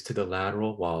is to the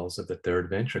lateral walls of the third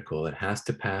ventricle. It has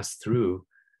to pass through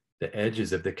the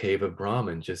edges of the cave of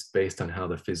Brahman, just based on how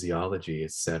the physiology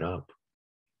is set up.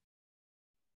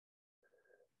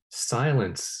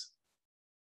 Silence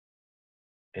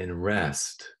and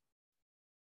rest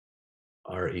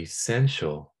are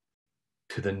essential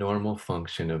to the normal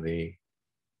function of the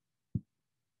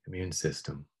immune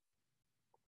system.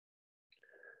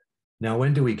 Now,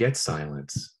 when do we get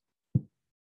silence?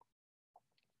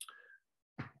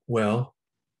 Well,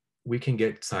 we can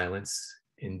get silence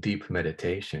in deep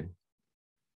meditation.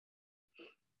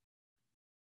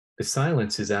 The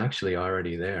silence is actually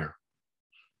already there.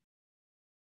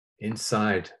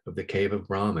 Inside of the cave of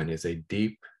Brahman is a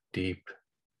deep, deep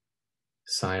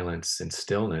silence and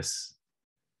stillness.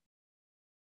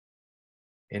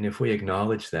 And if we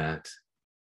acknowledge that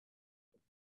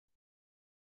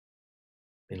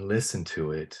and listen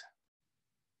to it,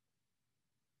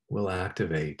 we'll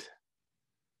activate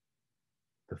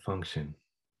the function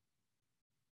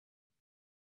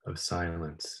of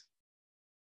silence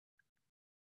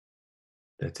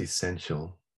that's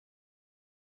essential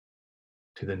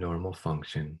to the normal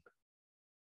function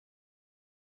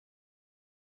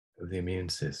of the immune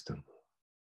system.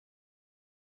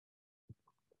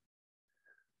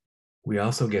 We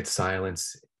also get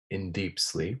silence in deep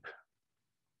sleep.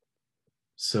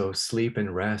 So sleep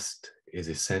and rest is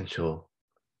essential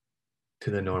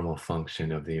to the normal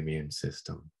function of the immune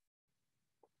system.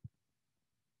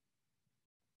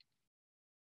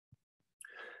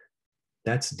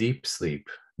 That's deep sleep,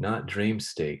 not dream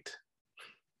state.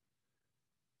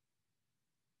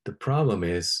 The problem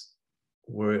is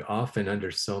we're often under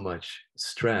so much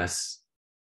stress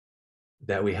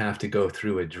that we have to go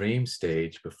through a dream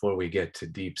stage before we get to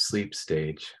deep sleep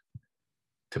stage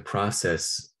to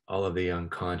process all of the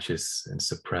unconscious and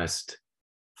suppressed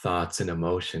thoughts and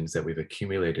emotions that we've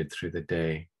accumulated through the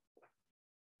day,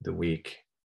 the week.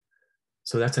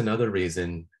 So that's another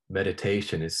reason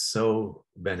meditation is so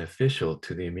beneficial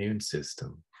to the immune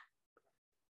system,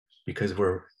 because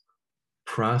we're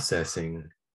processing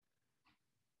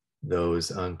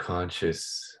those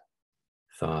unconscious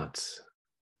thoughts.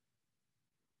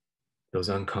 Those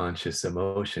unconscious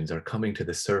emotions are coming to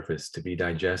the surface to be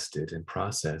digested and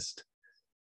processed.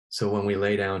 So when we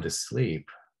lay down to sleep,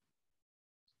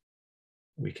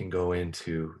 we can go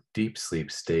into deep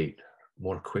sleep state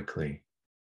more quickly.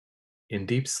 In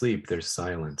deep sleep, there's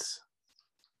silence.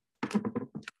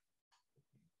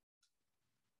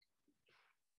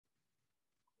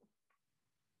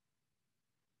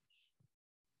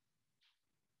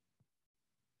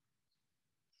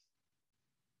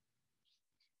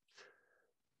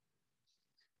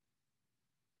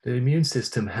 The immune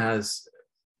system has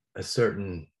a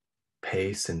certain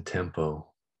pace and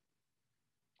tempo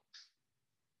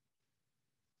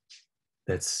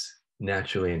that's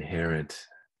naturally inherent.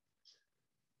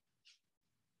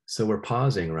 So we're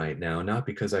pausing right now, not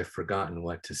because I've forgotten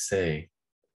what to say,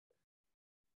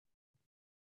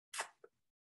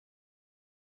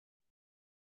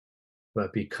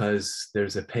 but because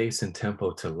there's a pace and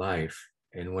tempo to life.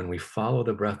 And when we follow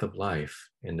the breath of life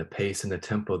and the pace and the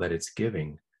tempo that it's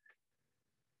giving,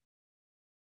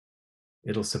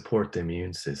 it'll support the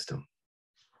immune system.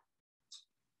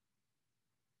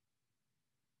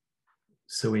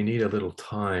 So we need a little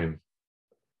time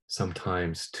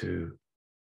sometimes to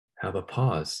have a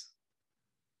pause,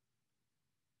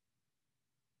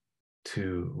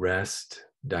 to rest,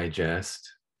 digest,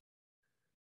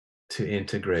 to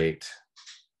integrate.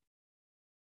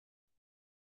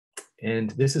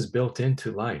 And this is built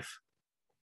into life.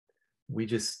 We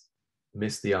just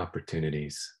miss the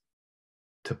opportunities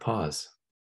to pause.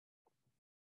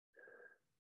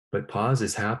 But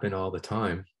pauses happen all the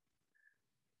time.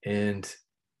 And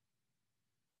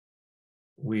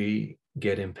we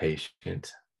get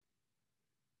impatient.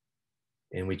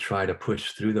 And we try to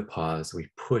push through the pause. We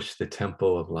push the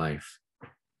tempo of life.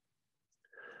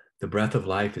 The breath of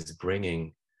life is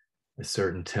bringing a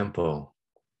certain tempo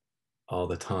all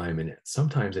the time. And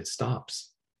sometimes it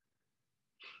stops.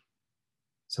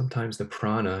 Sometimes the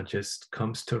prana just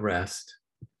comes to rest.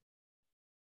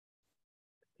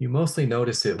 You mostly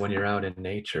notice it when you're out in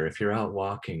nature. If you're out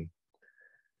walking,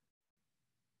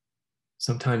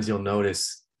 sometimes you'll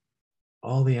notice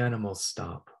all the animals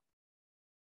stop.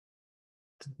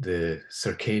 The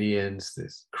circadians,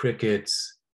 the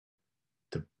crickets,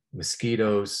 the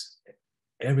mosquitoes,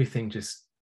 everything just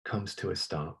comes to a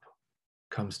stop,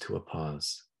 comes to a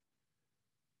pause.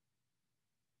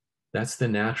 That's the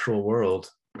natural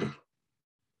world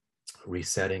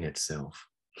resetting itself,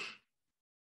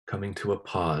 coming to a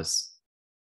pause,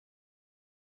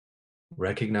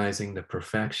 recognizing the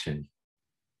perfection,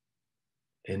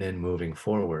 and then moving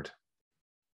forward.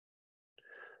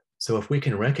 So if we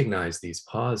can recognize these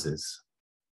pauses,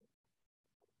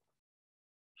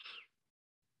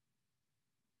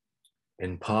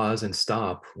 and pause and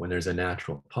stop when there's a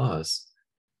natural pause,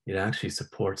 it actually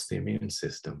supports the immune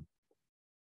system.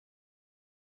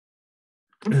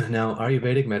 Now,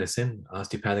 Ayurvedic medicine,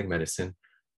 osteopathic medicine,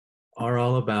 are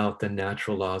all about the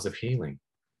natural laws of healing.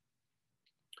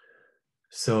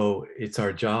 So it's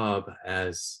our job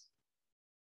as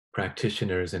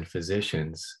practitioners and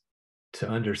physicians to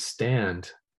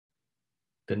understand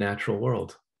the natural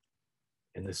world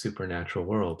and the supernatural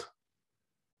world.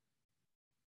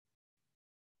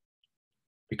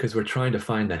 Because we're trying to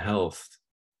find the health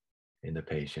in the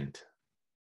patient.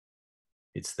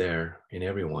 It's there in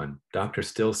everyone. Dr.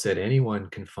 Still said anyone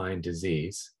can find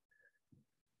disease.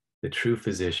 The true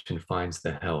physician finds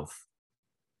the health.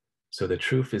 So the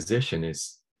true physician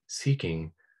is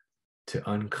seeking to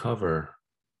uncover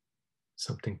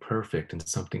something perfect and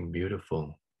something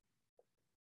beautiful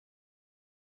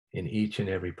in each and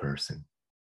every person.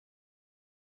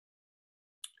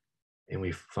 And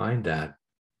we find that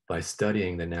by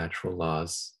studying the natural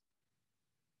laws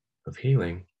of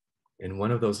healing. And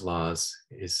one of those laws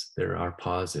is there are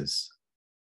pauses,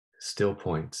 still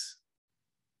points,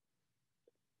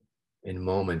 in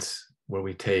moments where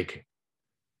we take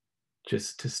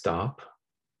just to stop,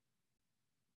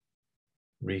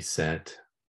 reset,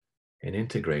 and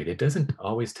integrate. It doesn't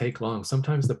always take long.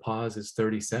 Sometimes the pause is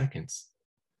 30 seconds.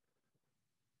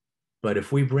 But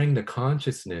if we bring the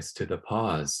consciousness to the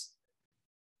pause,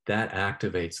 that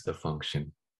activates the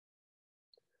function.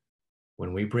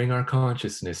 When we bring our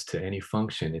consciousness to any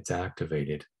function, it's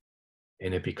activated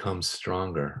and it becomes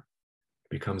stronger,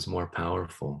 becomes more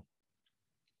powerful,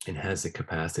 and has the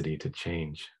capacity to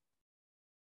change.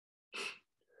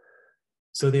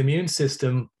 So the immune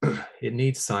system, it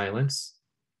needs silence,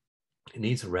 it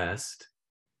needs rest,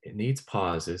 it needs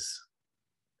pauses,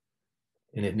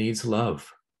 and it needs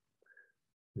love.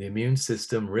 The immune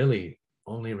system really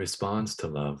only responds to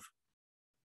love.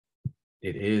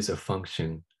 It is a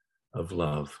function of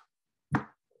love.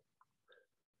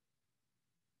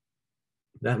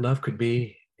 That love could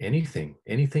be anything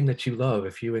that you love.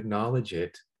 If you acknowledge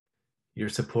it, you're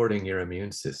supporting your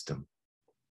immune system.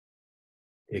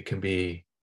 It can be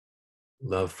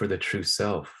love for the true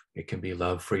self. It can be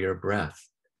love for your breath.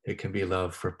 It can be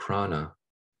love for prana,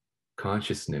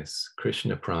 consciousness,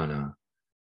 Krishna prana,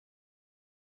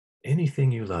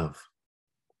 anything you love.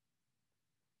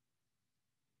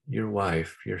 Your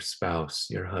wife, your spouse,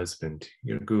 your husband,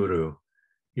 your guru,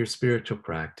 your spiritual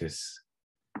practice,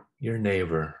 your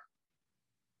neighbor.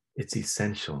 It's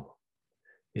essential.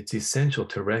 It's essential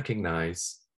to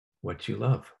recognize what you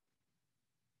love.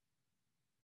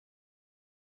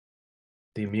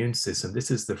 The immune system,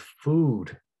 this is the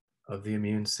food of the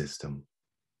immune system.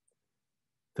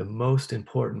 The most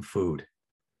important food.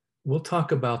 We'll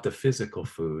talk about the physical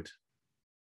food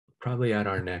probably at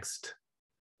our next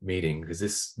meeting, because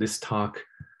this talk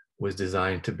was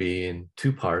designed to be in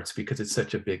two parts because it's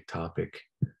such a big topic,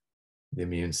 the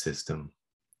immune system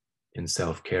and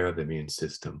self-care of the immune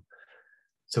system.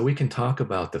 So we can talk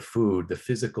about the food, the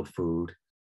physical food,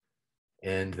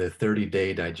 and the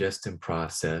 30-day digestion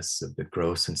process of the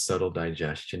gross and subtle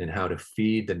digestion and how to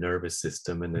feed the nervous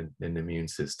system and the immune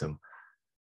system.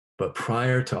 But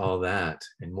prior to all that,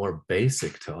 and more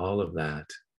basic to all of that,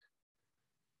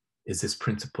 is this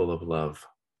principle of love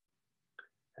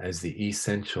as the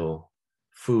essential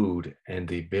food and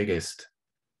the biggest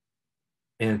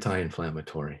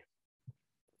anti-inflammatory.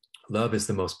 Love is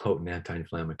the most potent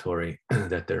anti-inflammatory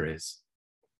that there is.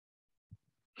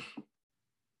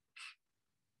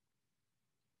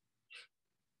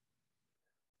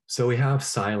 So we have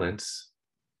silence,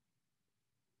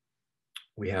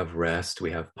 we have rest,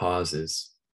 we have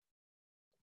pauses,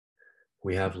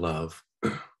 we have love,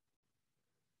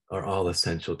 are all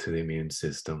essential to the immune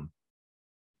system.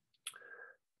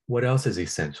 What else is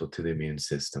essential to the immune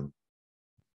system?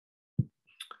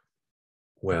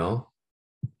 Well,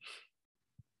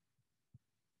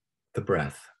 the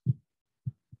breath.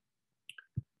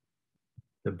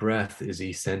 The breath is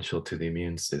essential to the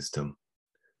immune system.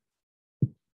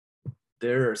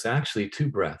 There's actually two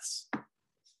breaths.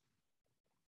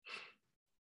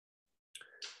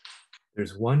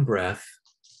 There's one breath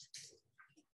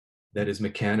that is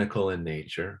mechanical in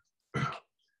nature,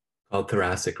 called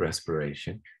thoracic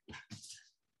respiration.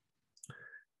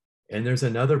 And there's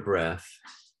another breath,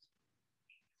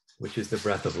 which is the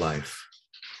breath of life.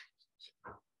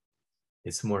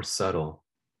 It's more subtle,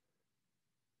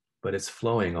 but it's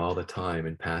flowing all the time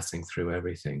and passing through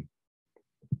everything.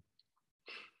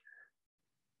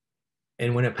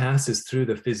 And when it passes through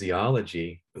the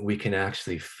physiology, we can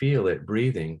actually feel it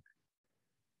breathing,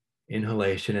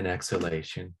 inhalation and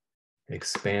exhalation,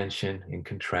 expansion and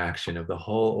contraction of the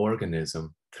whole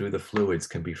organism through the fluids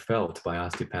can be felt by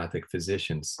osteopathic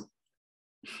physicians.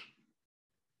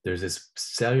 There's this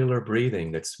cellular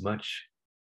breathing that's much,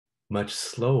 much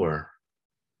slower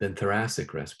than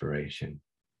thoracic respiration.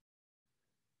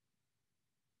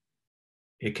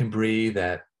 It can breathe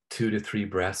at 2 to 3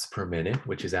 breaths per minute,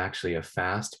 which is actually a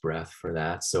fast breath for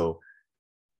that. So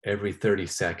every 30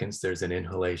 seconds, there's an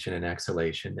inhalation and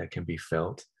exhalation that can be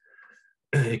felt.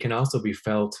 It can also be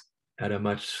felt at a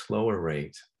much slower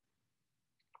rate,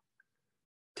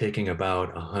 taking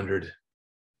about 100,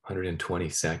 120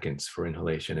 seconds for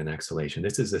inhalation and exhalation.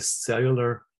 This is a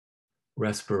cellular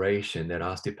respiration that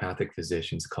osteopathic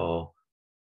physicians call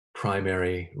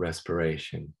primary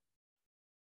respiration.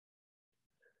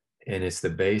 And it's the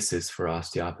basis for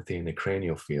osteopathy in the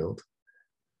cranial field.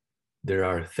 There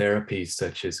are therapies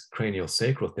such as cranial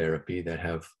sacral therapy that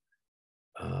have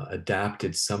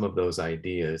adapted some of those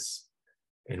ideas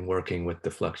in working with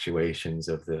the fluctuations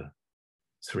of the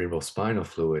cerebral spinal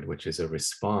fluid, which is a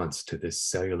response to this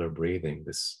cellular breathing,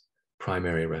 this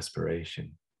primary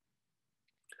respiration.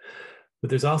 But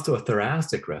there's also a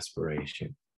thoracic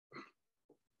respiration,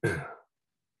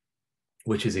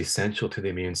 which is essential to the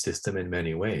immune system in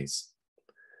many ways.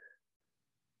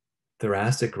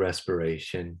 Thoracic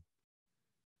respiration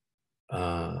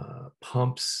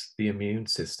pumps the immune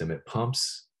system. It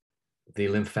pumps the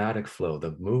lymphatic flow.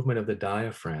 The movement of the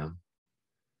diaphragm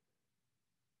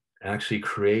actually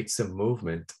creates a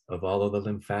movement of all of the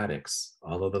lymphatics.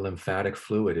 All of the lymphatic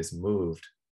fluid is moved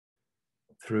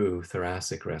through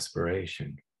thoracic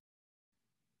respiration.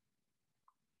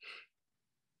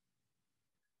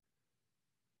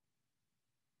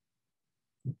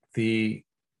 The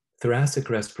thoracic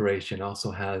respiration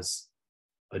also has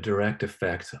a direct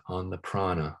effect on the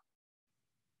prana,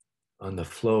 on the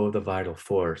flow of the vital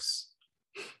force.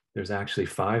 There's actually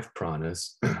 5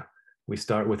 pranas. We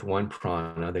start with one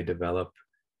prana, they develop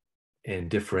and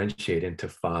differentiate into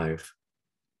 5,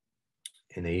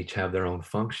 and they each have their own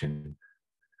function.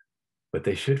 But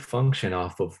they should function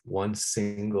off of one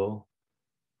single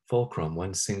fulcrum,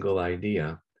 one single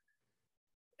idea.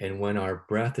 And when our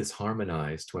breath is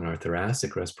harmonized, when our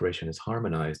thoracic respiration is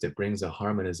harmonized, it brings a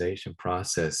harmonization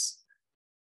process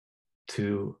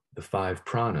to the 5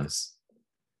 pranas,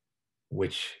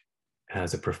 which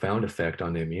has a profound effect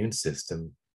on the immune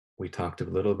system. We talked a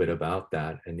little bit about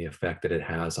that and the effect that it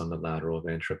has on the lateral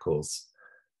ventricles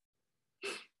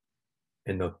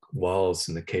and the walls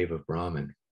in the cave of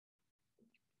Brahman.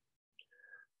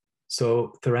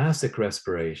 So thoracic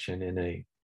respiration in a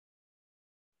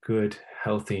good,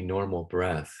 healthy, normal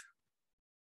breath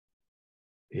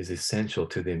is essential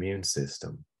to the immune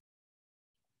system.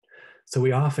 So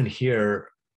we often hear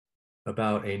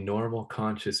about a normal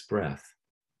conscious breath.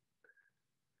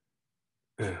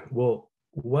 Well,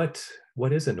 what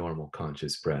is a normal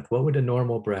conscious breath? What would a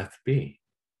normal breath be?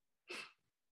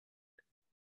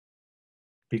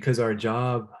 Because our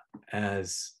job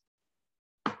as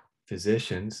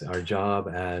physicians, our job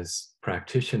as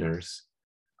practitioners,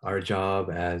 our job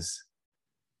as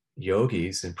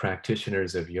yogis and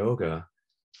practitioners of yoga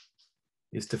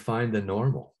is to find the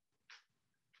normal.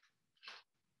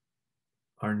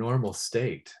 Our normal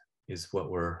state is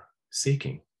what we're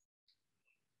seeking.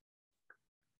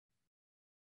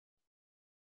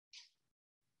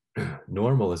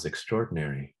 Normal is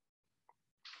extraordinary.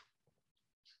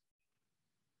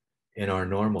 In our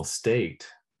normal state,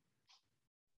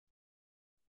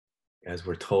 as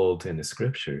we're told in the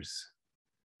scriptures,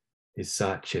 is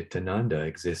Sat Chit Ananda,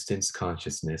 existence,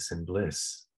 consciousness, and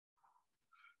bliss.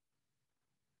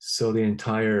 So the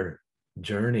entire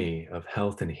journey of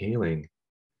health and healing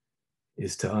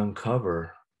is to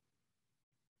uncover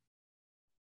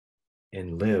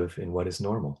and live in what is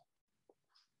normal.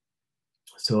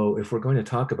 So if we're going to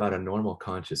talk about a normal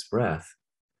conscious breath,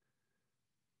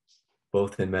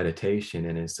 both in meditation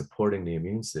and in supporting the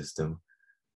immune system,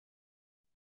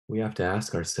 we have to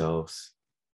ask ourselves,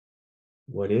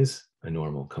 what is a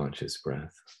normal conscious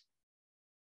breath?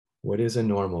 What is a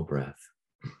normal breath?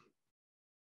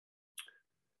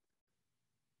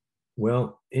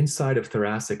 Well, inside of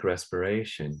thoracic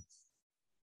respiration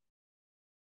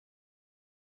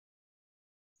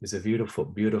is a beautiful,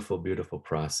 beautiful, beautiful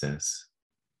process.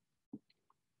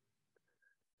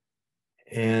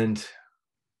 And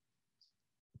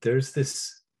there's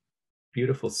this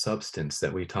beautiful substance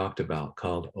that we talked about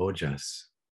called ojas,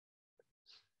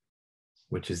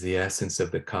 which is the essence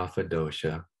of the kapha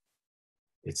dosha.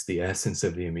 It's the essence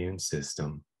of the immune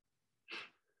system.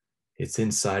 It's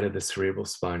inside of the cerebral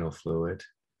spinal fluid.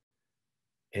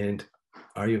 And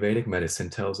Ayurvedic medicine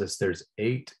tells us there's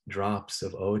 8 drops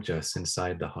of ojas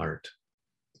inside the heart.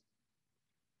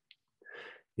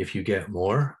 If you get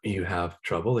more, you have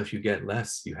trouble. If you get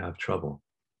less, you have trouble.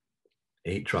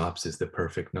 8 drops is the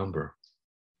perfect number.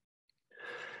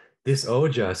 This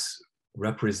ojas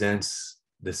represents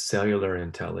the cellular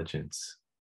intelligence.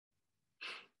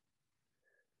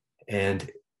 And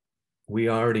we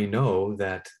already know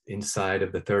that inside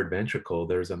of the third ventricle,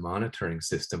 there's a monitoring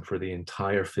system for the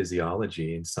entire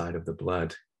physiology inside of the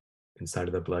blood. Inside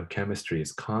of the blood chemistry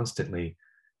is constantly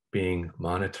being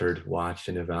monitored, watched,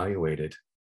 and evaluated.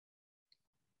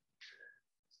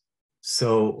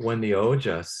 So when the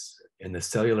ojas and the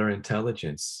cellular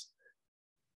intelligence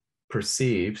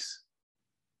perceives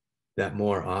that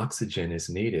more oxygen is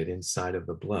needed inside of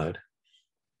the blood,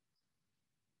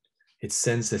 it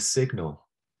sends a signal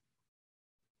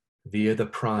via the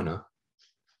prana.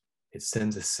 It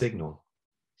sends a signal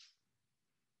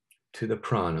to the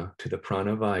prana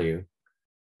vayu.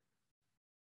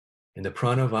 And the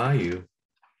prana vayu,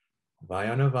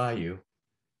 vayana vayu,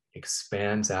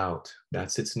 expands out.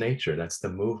 That's its nature. That's the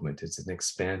movement. It's an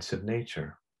expansive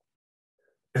nature.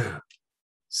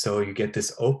 So you get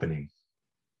this opening.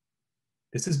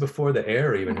 This is before the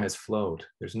air even has flowed.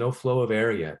 There's no flow of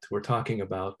air yet. We're talking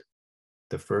about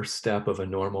the first step of a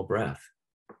normal breath.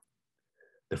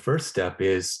 The first step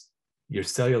is your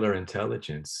cellular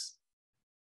intelligence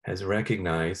has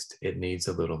recognized it needs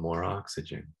a little more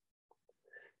oxygen.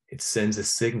 It sends a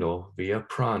signal via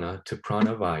prana to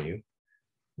pranavayu,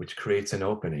 which creates an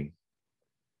opening.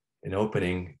 An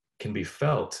opening can be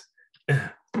felt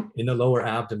in the lower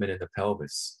abdomen and the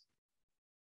pelvis.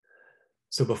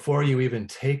 So before you even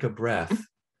take a breath,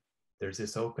 there's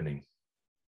this opening.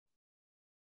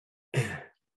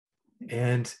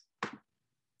 And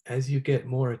as you get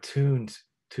more attuned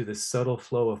to the subtle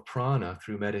flow of prana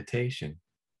through meditation,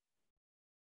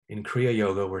 in Kriya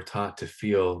Yoga, we're taught to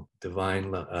feel the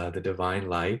divine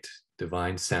light,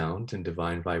 divine sound, and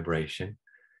divine vibration.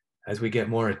 As we get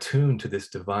more attuned to this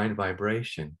divine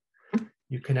vibration,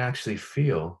 you can actually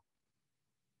feel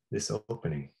this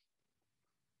opening.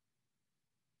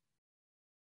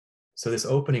 So this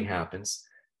opening happens,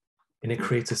 and it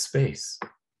creates a space.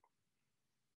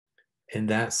 And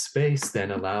that space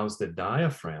then allows the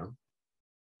diaphragm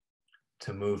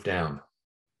to move down.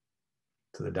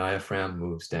 So the diaphragm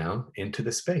moves down into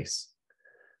the space.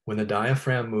 When the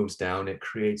diaphragm moves down, it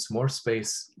creates more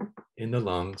space in the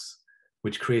lungs,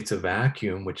 which creates a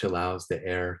vacuum, which allows the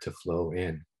air to flow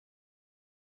in.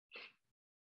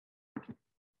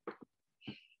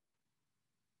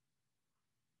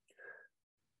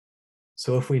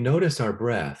 So if we notice our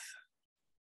breath,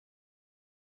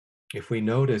 if we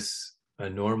notice a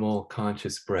normal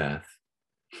conscious breath,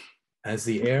 as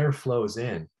the air flows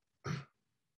in,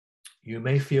 you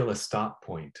may feel a stop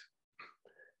point.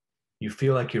 You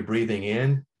feel like you're breathing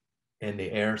in and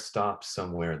the air stops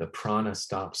somewhere, the prana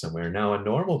stops somewhere. Now, a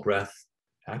normal breath,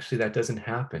 actually that doesn't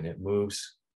happen. It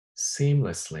moves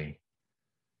seamlessly.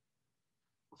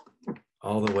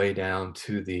 all the way down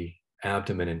to the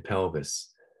abdomen and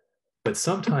pelvis. But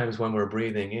sometimes when we're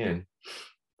breathing in,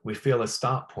 we feel a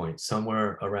stop point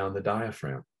somewhere around the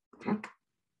diaphragm.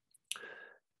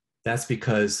 That's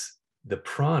because the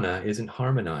prana isn't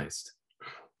harmonized.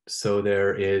 So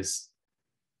there is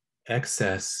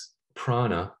excess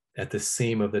prana at the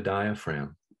seam of the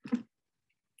diaphragm.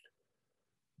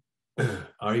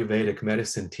 Ayurvedic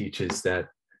medicine teaches that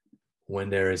when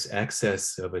there is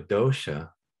excess of a dosha,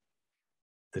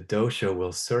 the dosha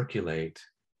will circulate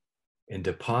and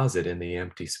deposit in the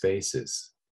empty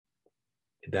spaces.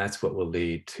 That's what will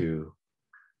lead to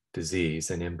disease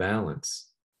and imbalance.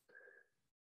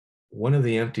 One of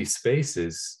the empty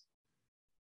spaces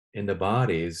in the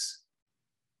body is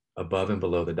above and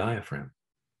below the diaphragm.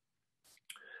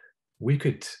 We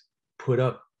could put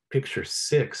up picture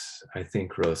 6, I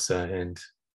think, Rosa, and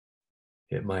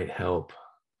it might help.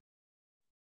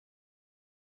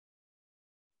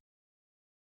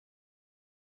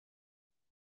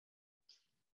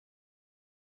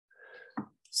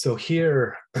 So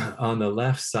here on the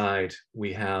left side,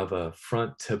 we have a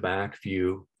front to back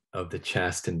view of the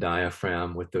chest and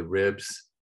diaphragm with the ribs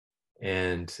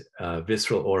and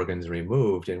visceral organs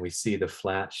removed, and we see the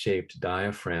flat-shaped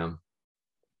diaphragm.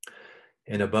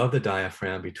 And above the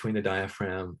diaphragm, between the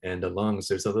diaphragm and the lungs,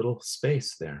 there's a little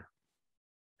space there.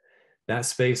 That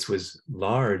space was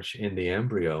large in the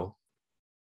embryo.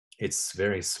 It's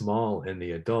very small in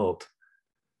the adult.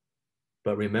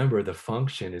 But remember, the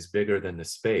function is bigger than the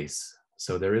space.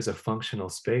 So there is a functional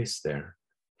space there.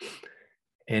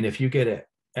 And if you get an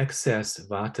excess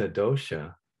vata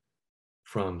dosha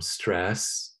from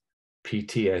stress,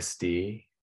 PTSD,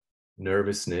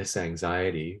 nervousness,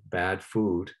 anxiety, bad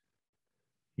food,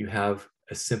 you have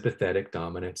a sympathetic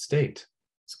dominant state.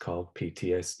 It's called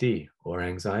PTSD or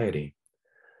anxiety.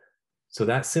 So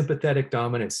that sympathetic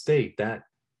dominant state, that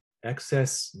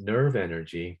excess nerve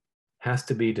energy, has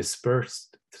to be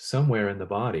dispersed somewhere in the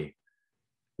body.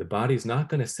 The body's not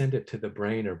going to send it to the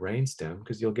brain or brainstem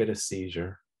because you'll get a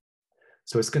seizure.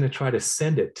 So it's going to try to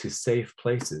send it to safe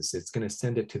places. It's going to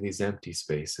send it to these empty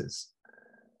spaces.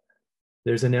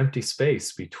 There's an empty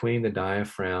space between the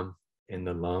diaphragm and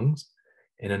the lungs,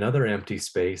 and another empty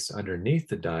space underneath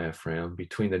the diaphragm,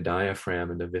 between the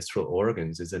diaphragm and the visceral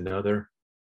organs, is another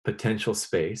potential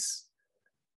space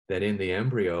that in the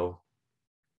embryo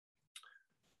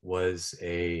was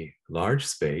a large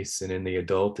space, and in the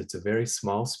adult it's a very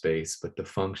small space, but the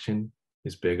function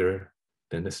is bigger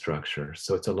than the structure.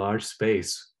 So it's a large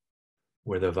space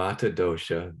where the vata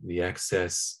dosha, the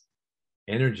excess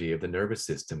energy of the nervous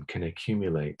system, can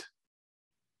accumulate.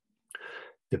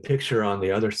 The picture on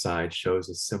the other side shows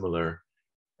a similar,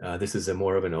 this is a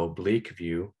more of an oblique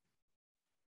view,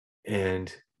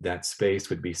 and that space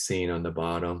would be seen on the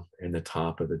bottom and the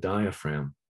top of the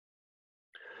diaphragm.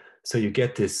 So you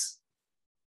get this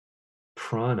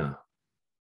prana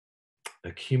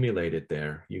accumulated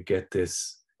there. You get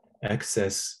this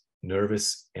excess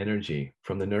nervous energy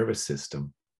from the nervous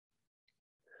system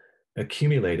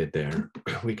accumulated there.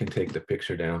 We can take the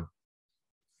picture down.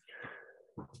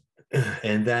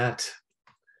 And that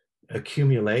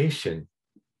accumulation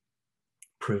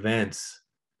prevents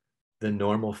the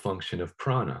normal function of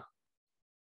prana.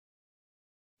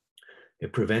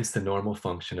 It prevents the normal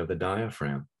function of the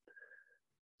diaphragm.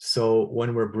 So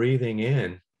when we're breathing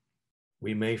in,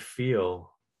 we may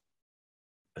feel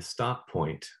a stop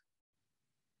point.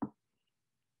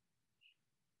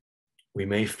 We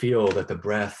may feel that the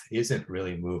breath isn't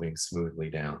really moving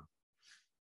smoothly down.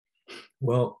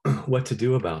 Well, what to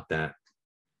do about that?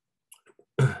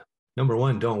 Number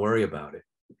one, don't worry about it.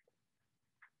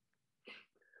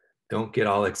 Don't get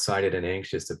all excited and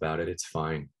anxious about it. It's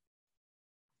fine.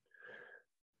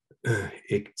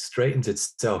 It straightens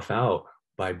itself out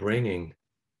by bringing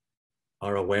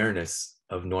our awareness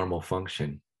of normal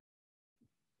function.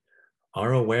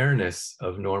 Our awareness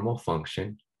of normal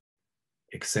function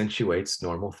accentuates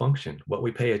normal function. What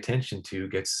we pay attention to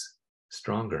gets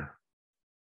stronger.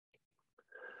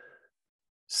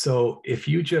 So if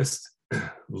you just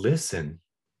listen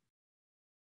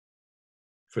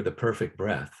for the perfect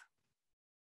breath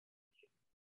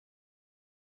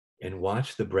and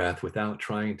watch the breath without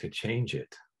trying to change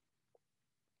it,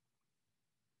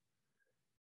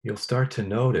 you'll start to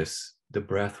notice the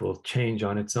breath will change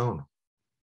on its own.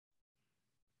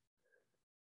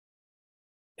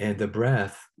 And the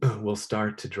breath will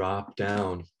start to drop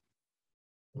down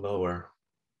lower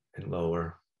and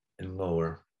lower and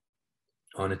lower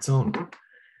on its own.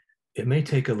 It may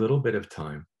take a little bit of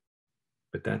time,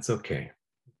 but that's okay.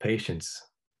 Patience.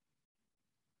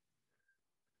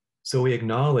 So we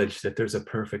acknowledge that there's a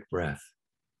perfect breath.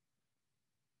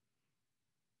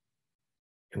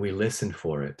 And we listen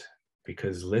for it,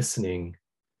 because listening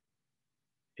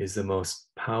is the most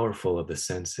powerful of the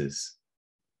senses.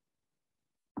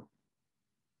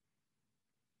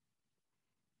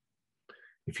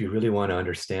 If you really want to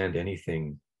understand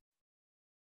anything,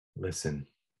 listen.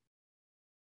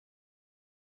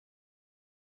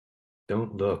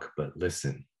 Don't look, but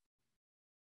listen.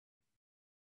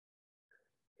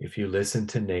 If you listen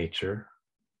to nature,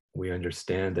 we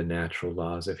understand the natural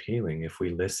laws of healing. If we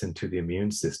listen to the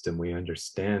immune system, we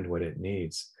understand what it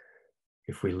needs.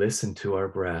 If we listen to our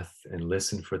breath and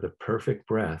listen for the perfect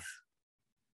breath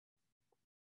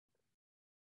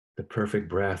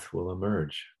will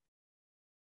emerge.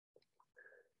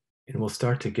 And we'll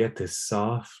start to get this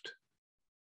soft,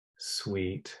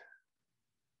 sweet,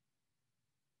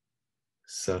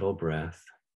 subtle breath.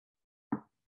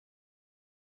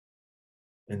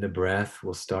 And the breath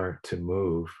will start to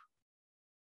move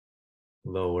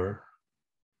lower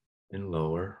and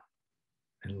lower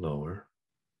and lower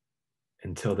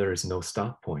until there is no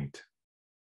stop point.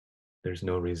 There's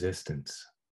no resistance.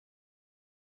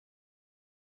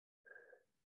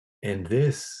 And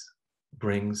this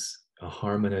brings a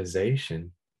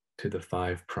harmonization to the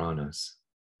 5 pranas.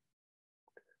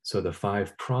 So the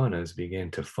 5 pranas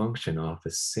begin to function off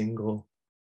a single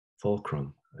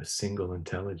fulcrum, a single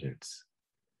intelligence.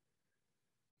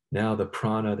 Now the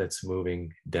prana that's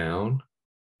moving down,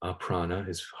 aprana,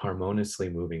 is harmoniously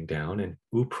moving down, and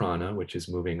uprana, which is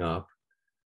moving up,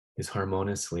 is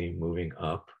harmoniously moving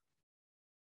up.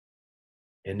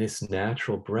 And this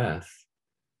natural breath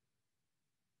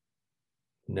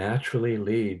naturally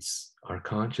leads our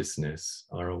consciousness,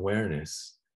 our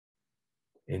awareness,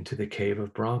 into the cave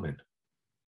of Brahman.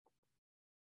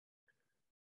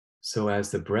 So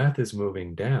as the breath is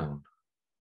moving down,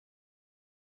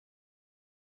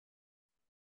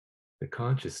 the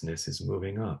consciousness is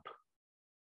moving up.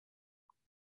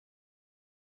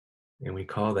 And we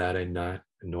call that a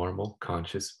normal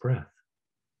conscious breath.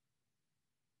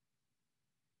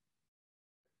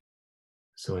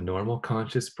 So a normal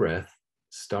conscious breath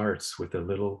starts with a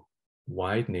little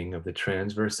widening of the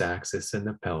transverse axis in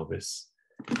the pelvis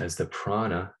as the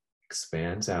prana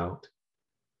expands out.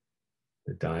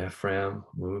 The diaphragm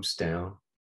moves down,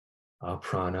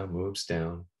 aprana moves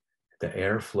down, the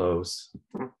air flows.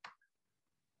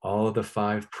 All of the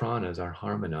 5 pranas are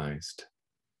harmonized.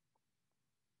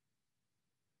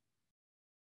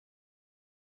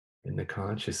 And the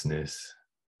consciousness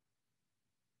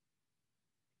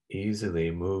easily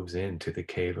moves into the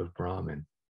cave of Brahman.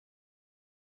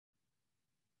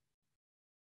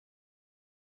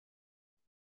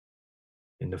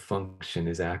 And the function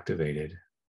is activated.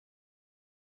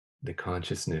 The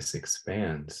consciousness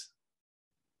expands.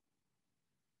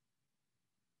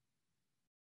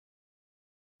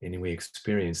 And we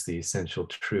experience the essential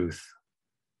truth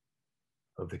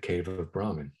of the cave of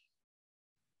Brahman.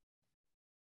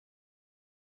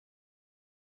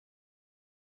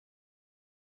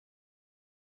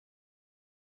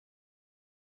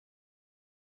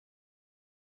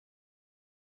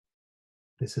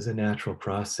 This is a natural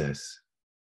process.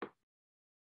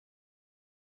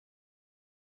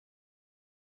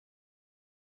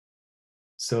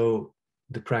 So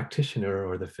the practitioner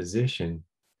or the physician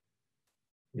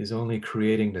is only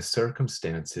creating the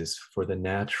circumstances for the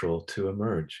natural to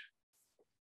emerge.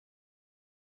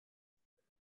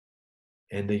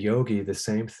 And the yogi, the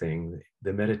same thing.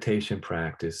 The meditation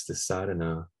practice, the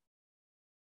sadhana,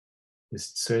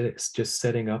 is just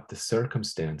setting up the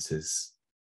circumstances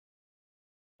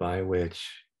by which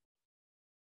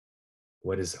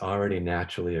what is already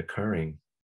naturally occurring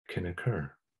can occur.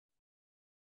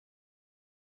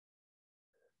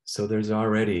 So there's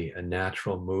already a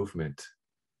natural movement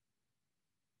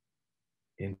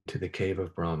into the cave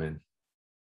of Brahman,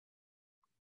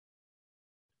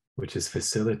 which is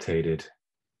facilitated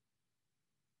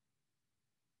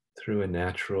through a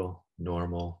natural,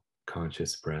 normal,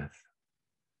 conscious breath.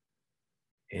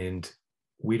 And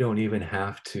we don't even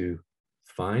have to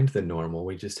find the normal,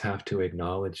 we just have to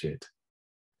acknowledge it.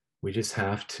 We just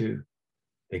have to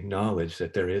acknowledge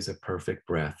that there is a perfect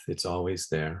breath. It's always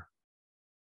there.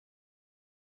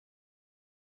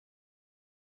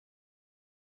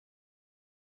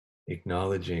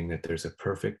 Acknowledging that there's a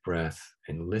perfect breath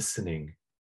and listening,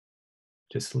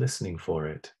 just listening for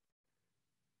it,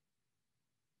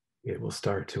 it will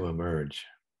start to emerge.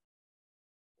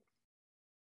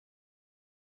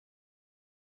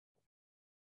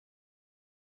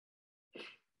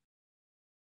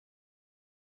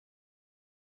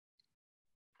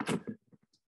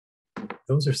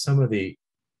 Those are some of the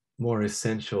more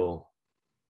essential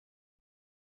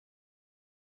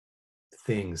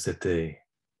things that the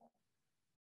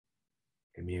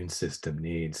immune system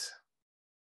needs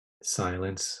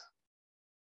silence,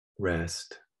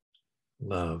 rest,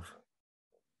 love,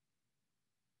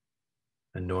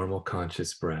 a normal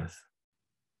conscious breath.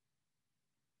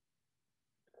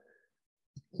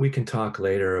 We can talk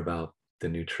later about the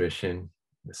nutrition,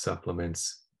 the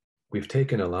supplements. We've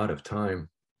taken a lot of time.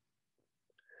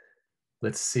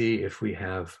 Let's see if we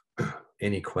have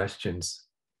any questions.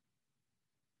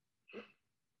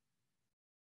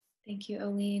 Thank you,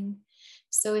 Olixn.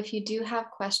 So if you do have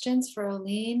questions for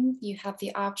Olixn, you have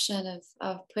the option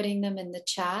of putting them in the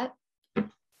chat,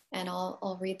 and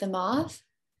I'll read them off.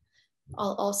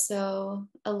 I'll also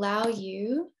allow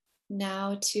you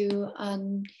now to,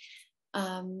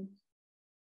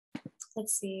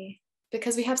 let's see,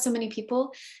 because we have so many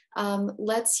people,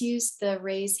 let's use the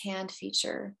raise hand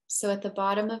feature. So at the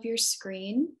bottom of your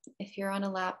screen, if you're on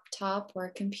a laptop or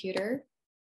a computer,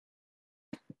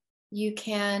 you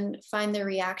can find the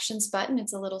reactions button.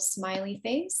 It's a little smiley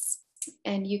face,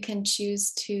 and you can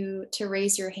choose to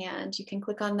raise your hand. You can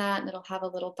click on that and it'll have a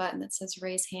little button that says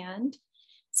raise hand.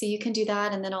 So you can do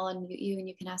that, and then I'll unmute you and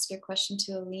you can ask your question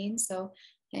to Olixn. So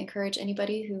I encourage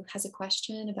anybody who has a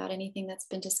question about anything that's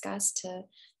been discussed to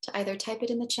either type it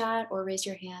in the chat or raise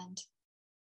your hand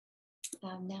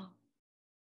now.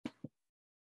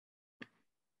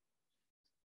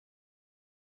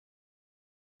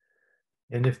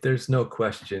 And if there's no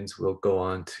questions, we'll go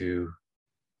on to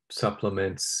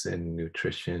supplements and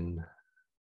nutrition.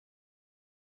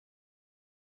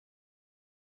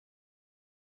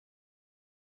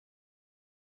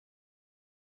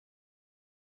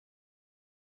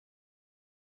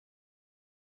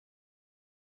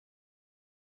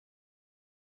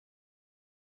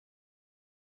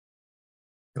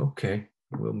 Okay,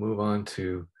 we'll move on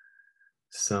to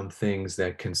some things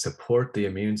that can support the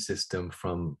immune system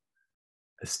from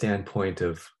a standpoint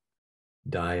of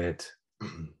diet,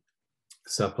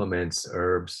 supplements,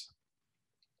 herbs.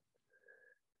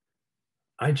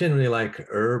 I generally like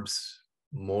herbs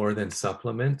more than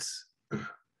supplements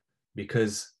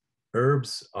because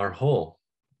herbs are whole.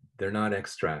 They're not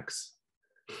extracts.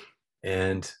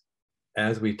 And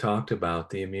as we talked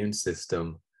about, the immune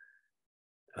system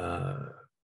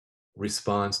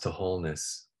responds to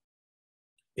wholeness.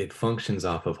 It functions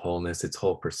off of wholeness. Its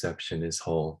whole perception is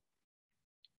whole.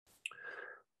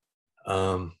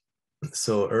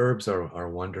 So herbs are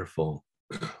wonderful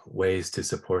ways to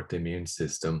support the immune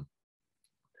system.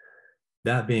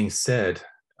 That being said,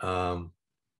 there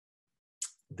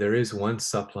is one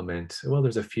supplement. Well,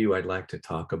 there's a few I'd like to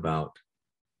talk about.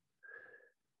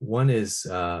 One is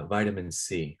vitamin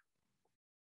C.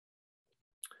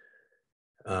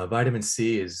 Vitamin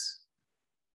C is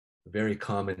very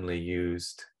commonly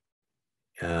used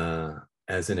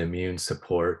as an immune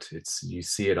support. You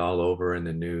see it all over in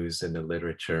the news and the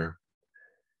literature.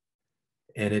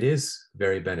 And it is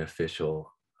very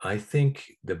beneficial. I think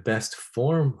the best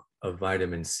form of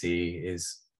vitamin C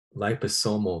is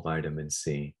liposomal vitamin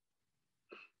C.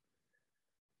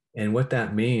 And what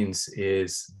that means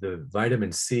is the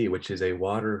vitamin C, which is a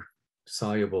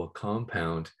water-soluble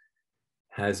compound,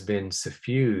 has been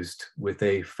suffused with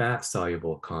a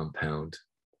fat-soluble compound,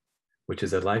 which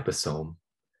is a liposome.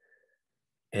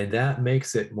 And that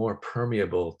makes it more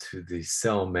permeable to the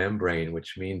cell membrane,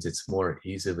 which means it's more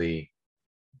easily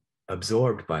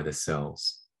absorbed by the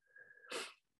cells.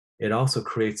 It also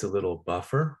creates a little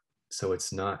buffer, so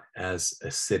it's not as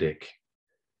acidic.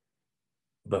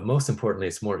 But most importantly,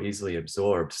 it's more easily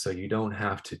absorbed, so you don't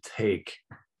have to take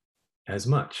as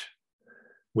much,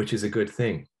 which is a good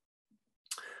thing.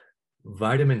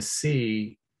 Vitamin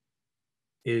C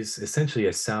is essentially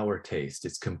a sour taste.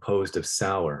 It's composed of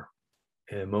sour.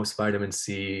 And most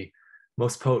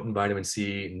potent vitamin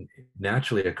C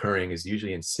naturally occurring is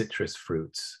usually in citrus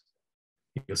fruits.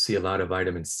 You'll see a lot of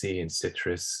vitamin C in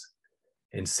citrus.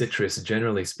 And citrus,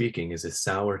 generally speaking, is a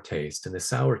sour taste. And the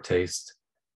sour taste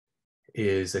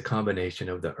is a combination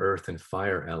of the earth and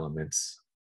fire elements.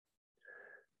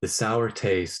 The sour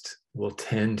taste will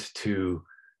tend to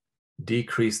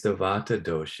decrease the vata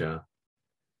dosha,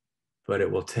 but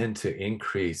it will tend to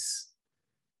increase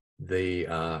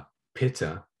the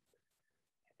pitta.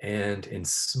 And in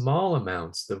small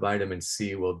amounts, the vitamin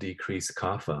C will decrease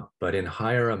kapha, but in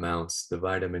higher amounts, the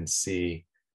vitamin C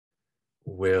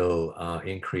will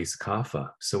increase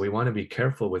kapha. So we want to be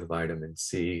careful with vitamin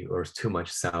C or too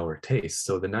much sour taste.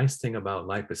 So the nice thing about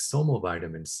liposomal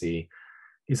vitamin C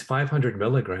is 500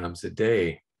 milligrams a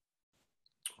day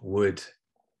would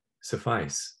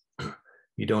suffice.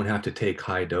 You don't have to take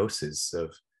high doses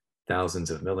of thousands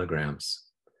of milligrams.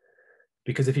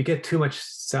 Because if you get too much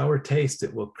sour taste,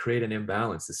 it will create an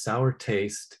imbalance. The sour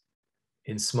taste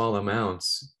in small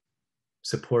amounts,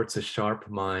 supports a sharp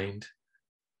mind,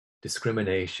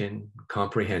 discrimination,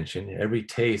 comprehension. Every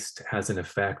taste has an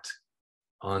effect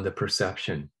on the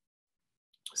perception.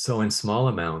 So in small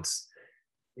amounts,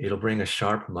 it'll bring a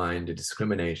sharp mind to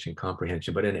discrimination,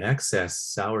 comprehension, but in excess,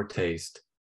 sour taste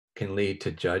can lead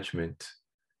to judgment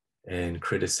and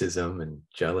criticism and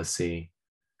jealousy.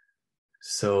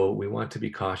 So we want to be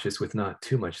cautious with not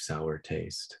too much sour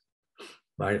taste.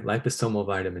 Liposomal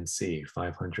vitamin C,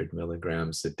 500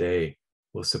 milligrams a day,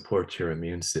 will support your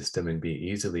immune system and be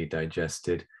easily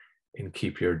digested and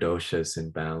keep your doshas in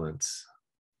balance.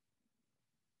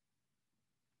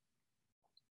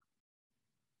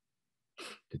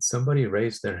 Did somebody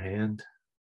raise their hand?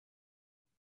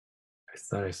 I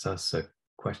thought I saw a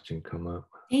question come up.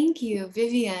 Thank you,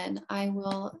 Vivian. I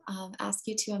will ask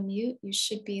you to unmute. You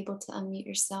should be able to unmute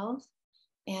yourself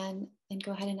and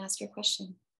go ahead and ask your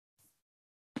question.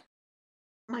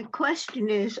 My question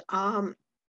is,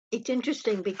 it's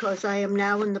interesting because I am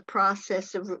now in the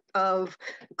process of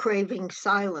craving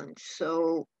silence.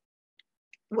 So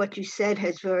what you said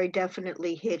has very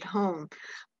definitely hit home.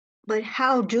 But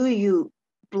how do you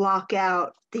block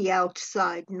out the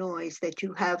outside noise that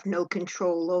you have no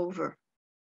control over?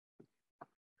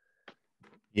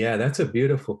 Yeah, that's a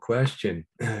beautiful question.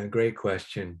 Great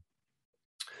question.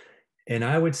 And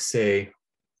I would say,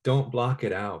 don't block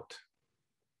it out.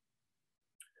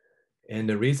 And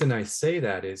the reason I say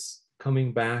that is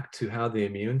coming back to how the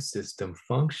immune system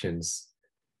functions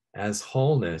as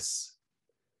wholeness.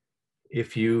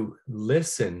 If you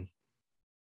listen,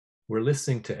 we're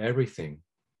listening to everything.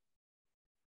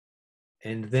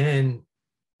 And then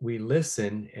we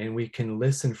listen, and we can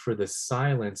listen for the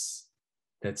silence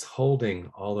that's holding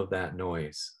all of that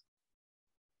noise.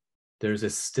 There's a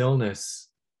stillness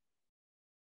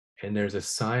and there's a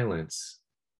silence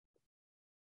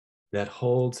that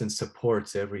holds and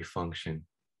supports every function.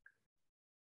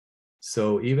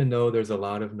 So even though there's a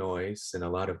lot of noise and a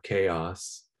lot of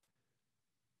chaos,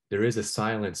 there is a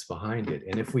silence behind it.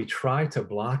 And if we try to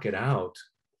block it out,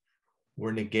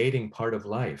 we're negating part of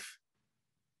life.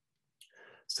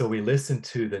 So we listen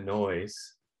to the noise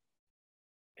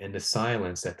and the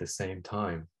silence at the same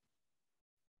time.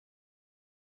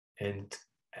 And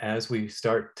as we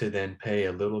start to then pay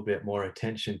a little bit more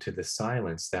attention to the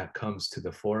silence, that comes to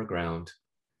the foreground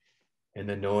and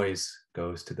the noise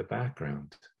goes to the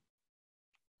background.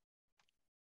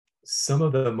 Some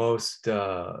of the most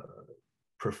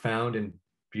profound and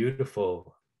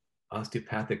beautiful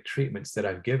osteopathic treatments that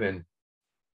I've given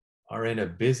are in a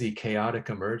busy, chaotic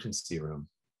emergency room.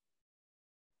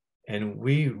 And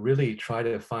we really try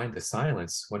to find the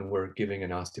silence when we're giving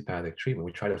an osteopathic treatment.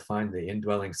 We try to find the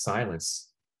indwelling silence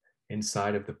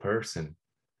inside of the person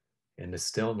and the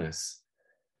stillness.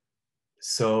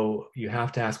 So you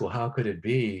have to ask, well, how could it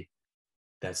be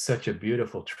that such a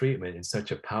beautiful treatment and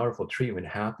such a powerful treatment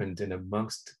happened in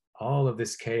amongst all of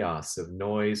this chaos of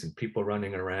noise and people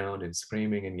running around and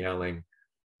screaming and yelling?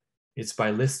 It's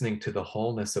by listening to the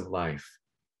wholeness of life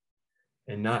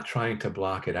and not trying to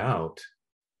block it out,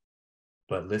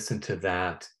 but listen to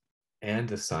that and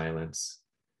the silence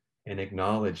and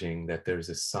acknowledging that there's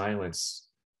a silence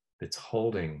that's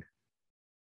holding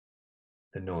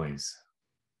the noise.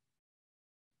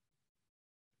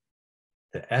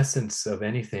 The essence of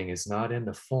anything is not in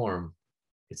the form,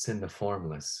 it's in the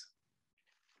formless.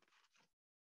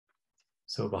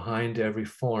 So behind every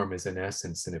form is an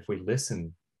essence, and if we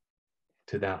listen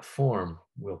to that form,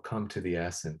 we'll come to the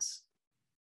essence.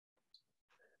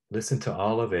 Listen to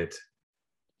all of it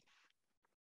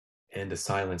and the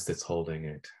silence that's holding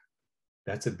it.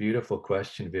 That's a beautiful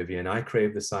question, Vivian. I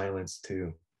crave the silence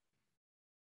too.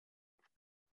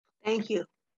 Thank you.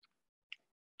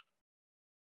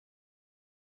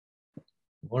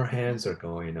 More hands are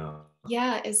going up.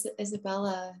 Yeah,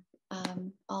 Isabella,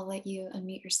 I'll let you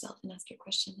unmute yourself and ask your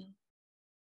question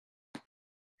now.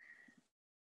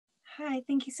 Hi,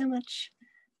 thank you so much.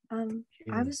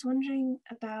 I was wondering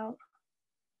about,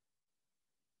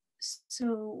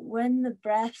 so when the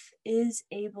breath is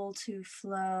able to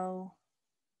flow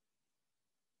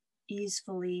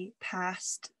easily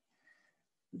past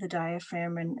the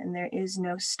diaphragm and there is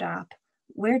no stop,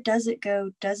 where does it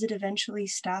go? Does it eventually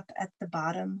stop at the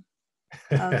bottom?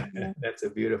 That's a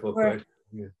beautiful question.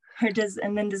 Yeah. Or does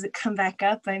it come back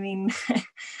up? I mean,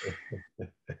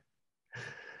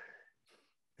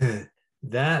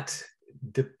 that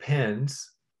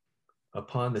depends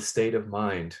upon the state of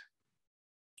mind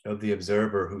of the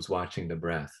observer who's watching the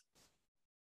breath.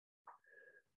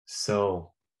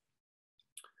 So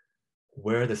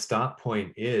where the stop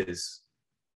point is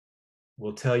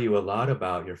will tell you a lot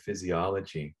about your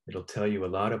physiology. It'll tell you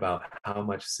a lot about how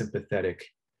much sympathetic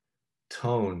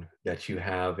tone that you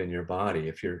have in your body.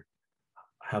 If you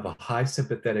have a high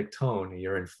sympathetic tone and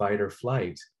you're in fight or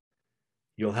flight,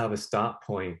 you'll have a stop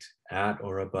point at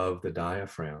or above the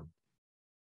diaphragm.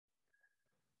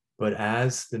 But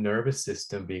as the nervous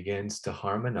system begins to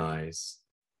harmonize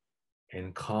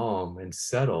and calm and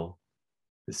settle,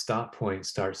 the stop point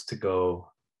starts to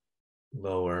go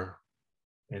lower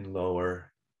and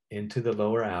lower into the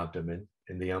lower abdomen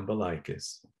in the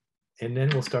umbilicus. And then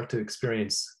we'll start to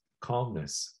experience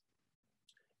calmness.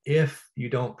 If you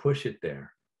don't push it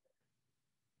there,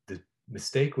 the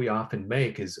mistake we often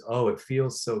make is, oh, it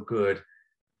feels so good,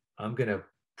 I'm going to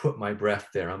put my breath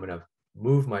there. I'm going to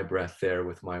move my breath there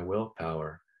with my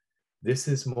willpower. This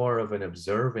is more of an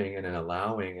observing and an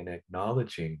allowing and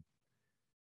acknowledging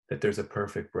that there's a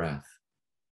perfect breath.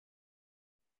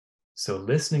 So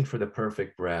listening for the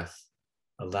perfect breath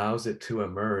allows it to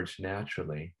emerge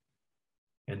naturally.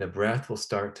 And the breath will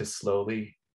start to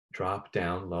slowly drop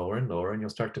down lower and lower, and you'll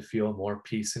start to feel more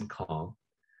peace and calm.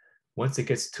 Once it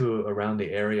gets to around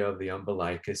the area of the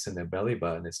umbilicus and the belly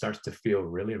button, it starts to feel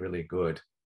really, really good.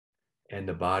 And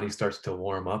the body starts to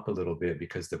warm up a little bit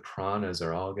because the pranas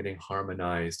are all getting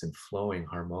harmonized and flowing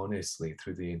harmoniously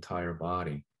through the entire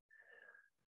body.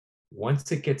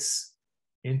 Once it gets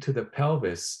into the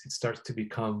pelvis, it starts to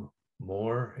become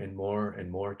more and more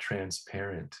and more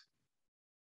transparent.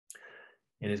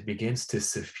 And it begins to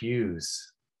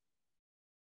suffuse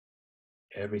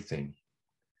everything,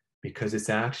 because it's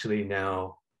actually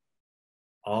now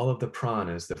all of the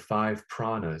pranas, the 5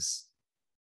 pranas,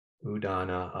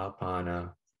 Udana,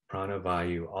 Apana,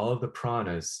 Pranavayu, all of the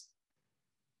pranas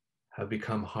have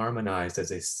become harmonized as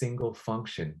a single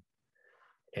function,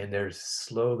 and they're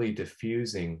slowly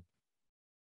diffusing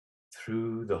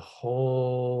through the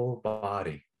whole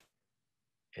body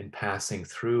and passing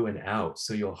through and out.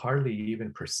 So you'll hardly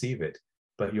even perceive it,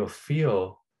 but you'll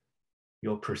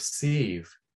perceive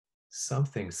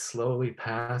something slowly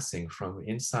passing from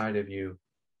inside of you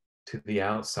to the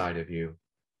outside of you,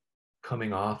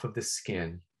 coming off of the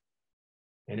skin,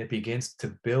 and it begins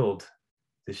to build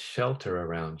this shelter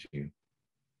around you.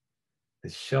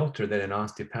 This shelter that in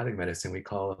osteopathic medicine we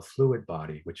call a fluid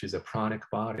body, which is a pranic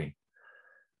body.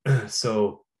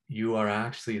 So you are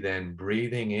actually then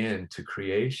breathing into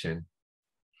creation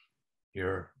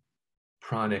your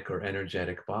pranic or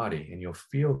energetic body, and you'll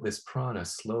feel this prana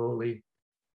slowly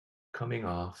coming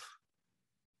off,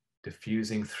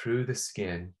 diffusing through the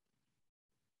skin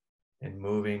and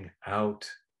moving out,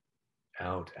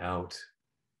 out, out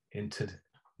into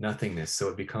nothingness. So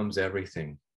it becomes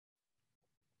everything.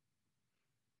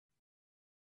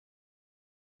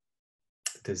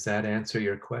 Does that answer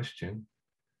your question?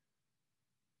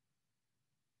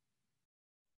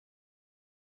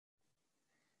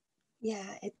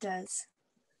 Yeah, it does.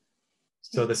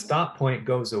 So the stop point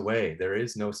goes away. There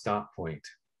is no stop point.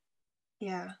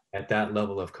 Yeah. At that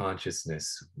level of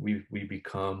consciousness, we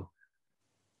become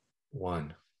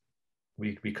one.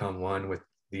 We become one with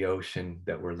the ocean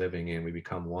that we're living in. We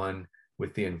become one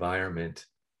with the environment.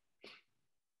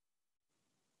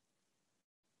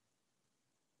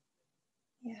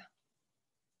 Yeah.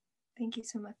 Thank you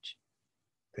so much.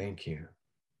 Thank you.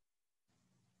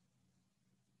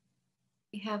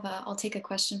 We have, I'll take a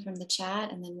question from the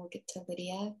chat and then we'll get to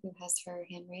Lydia, who has her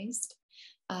hand raised.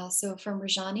 So from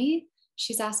Rajani,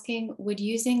 she's asking, would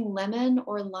using lemon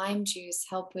or lime juice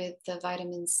help with the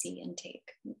vitamin C intake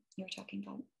you were talking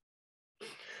about?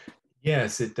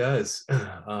 Yes, it does.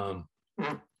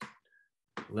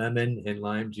 Lemon and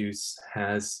lime juice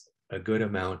has a good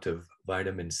amount of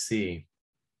vitamin C.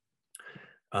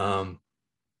 But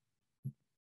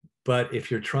if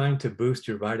you're trying to boost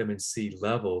your vitamin C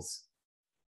levels,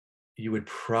 you would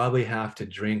probably have to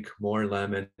drink more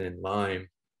lemon and lime.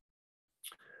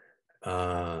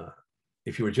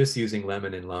 If you were just using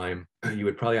lemon and lime, you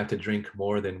would probably have to drink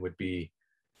more than would be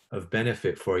of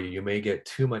benefit for you. You may get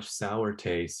too much sour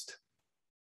taste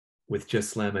with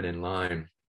just lemon and lime.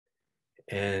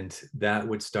 And that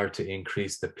would start to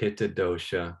increase the pitta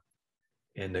dosha,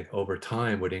 and over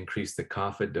time would increase the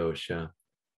kapha dosha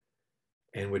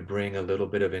and would bring a little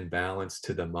bit of imbalance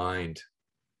to the mind.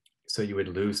 So you would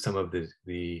lose some of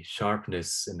the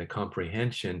sharpness and the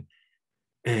comprehension,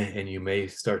 and you may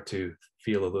start to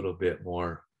feel a little bit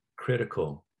more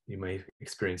critical. You may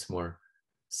experience more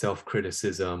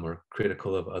self-criticism or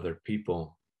critical of other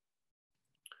people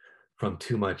from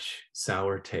too much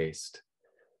sour taste.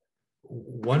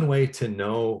 One way to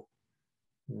know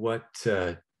what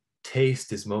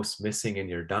taste is most missing in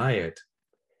your diet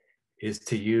is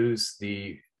to use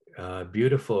the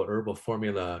beautiful herbal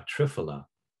formula Triphala,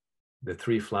 the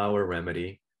 3-flower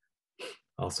remedy,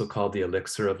 also called the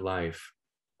elixir of life.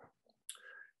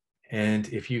 And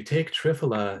if you take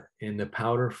Triphala in the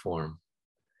powder form,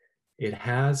 it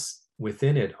has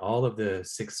within it all of the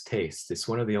 6 tastes. It's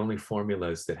one of the only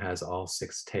formulas that has all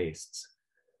 6 tastes.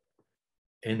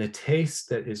 And the taste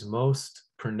that is most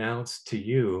pronounced to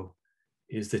you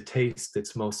is the taste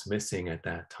that's most missing at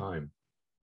that time.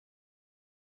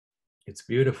 It's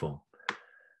beautiful.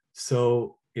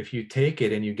 So if you take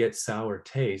it and you get sour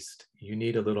taste, you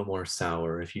need a little more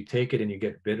sour. If you take it and you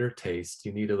get bitter taste,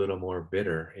 you need a little more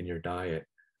bitter in your diet.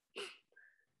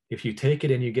 If you take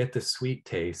it and you get the sweet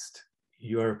taste,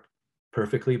 you are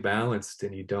perfectly balanced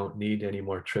and you don't need any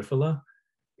more Triphala,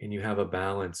 and you have a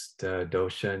balanced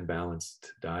dosha and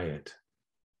balanced diet.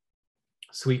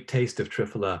 Sweet taste of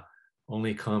Triphala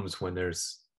only comes when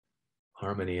there's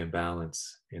harmony and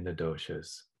balance in the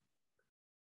doshas.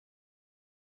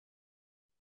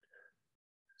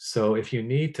 So if you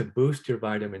need to boost your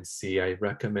vitamin C, I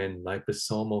recommend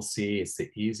liposomal C. It's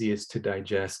the easiest to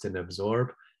digest and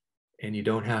absorb, and you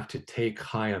don't have to take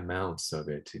high amounts of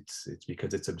it. It's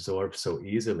because it's absorbed so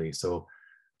easily. So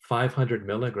 500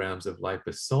 milligrams of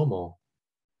liposomal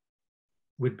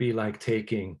would be like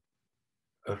taking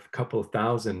a couple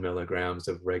thousand milligrams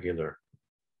of regular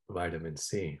vitamin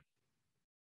C.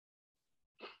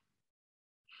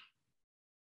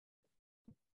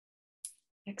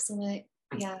 Excellent.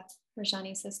 Yeah,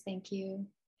 Rajani says thank you.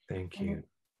 Thank you.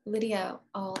 Lydia,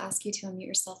 I'll ask you to unmute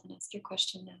yourself and ask your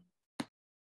question now.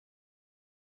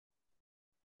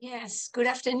 Yes, good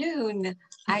afternoon.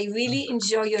 I really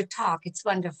enjoy your talk. It's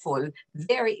wonderful,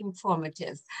 very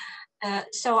informative.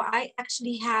 So I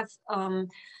actually have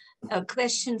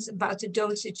questions about the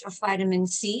dosage of vitamin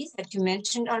C that you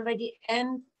mentioned already,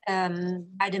 and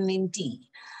vitamin D.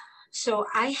 So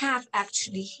I have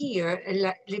actually here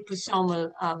a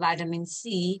liposomal vitamin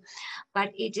C,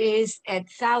 but it is at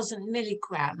 1,000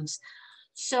 milligrams.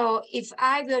 So if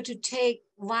I were to take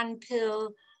one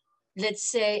pill, let's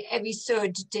say every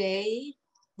 3rd day,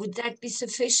 would that be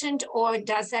sufficient, or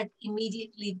does that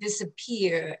immediately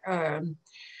disappear?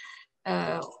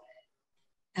 How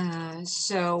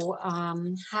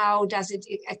does it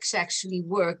actually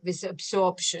work with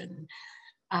absorption?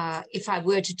 If I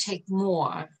were to take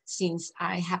more, since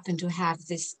I happen to have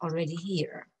this already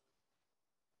here.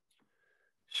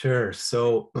 Sure.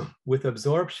 So with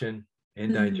absorption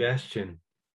and digestion,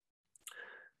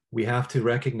 we have to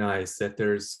recognize that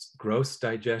there's gross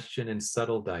digestion and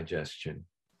subtle digestion.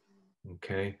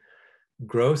 Okay.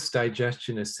 Gross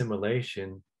digestion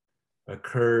assimilation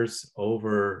occurs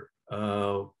over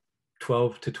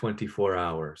 12 to 24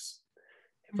 hours.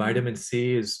 Vitamin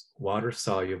C is water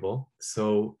soluble,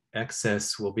 so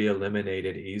excess will be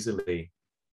eliminated easily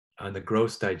on the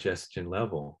gross digestion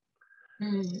level.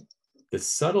 The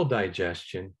subtle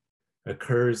digestion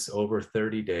occurs over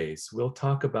 30 days. We'll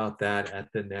talk about that at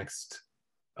the next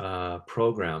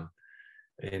program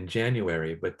in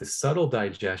January, but the subtle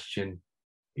digestion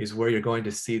is where you're going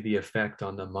to see the effect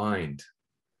on the mind.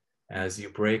 As you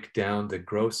break down the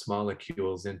gross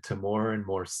molecules into more and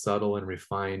more subtle and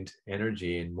refined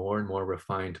energy and more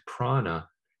refined prana,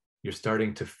 you're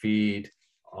starting to feed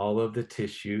all of the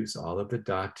tissues, all of the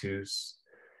dhatus,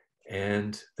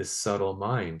 and the subtle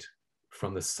mind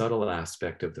from the subtle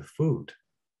aspect of the food.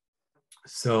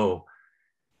 So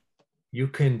you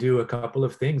can do a couple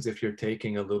of things if you're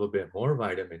taking a little bit more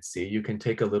vitamin C. You can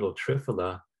take a little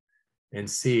Triphala and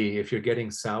see if you're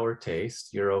getting sour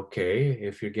taste, you're okay.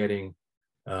 If you're getting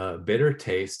bitter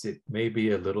taste, it may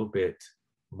be a little bit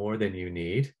more than you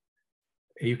need.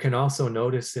 You can also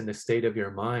notice in the state of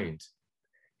your mind.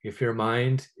 If your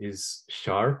mind is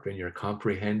sharp and you're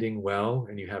comprehending well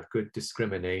and you have good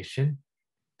discrimination,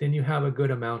 then you have a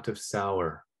good amount of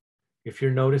sour. If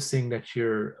you're noticing that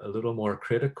you're a little more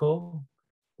critical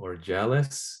or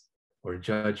jealous or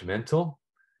judgmental,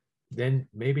 then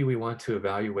maybe we want to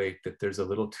evaluate that there's a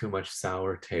little too much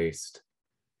sour taste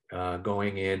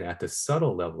going in at the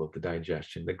subtle level of the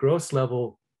digestion. The gross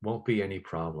level won't be any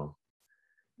problem.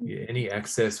 Any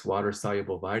excess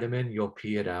water-soluble vitamin, you'll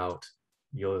pee it out.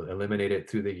 You'll eliminate it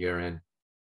through the urine.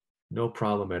 No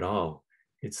problem at all.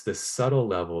 It's the subtle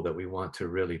level that we want to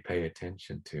really pay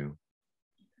attention to.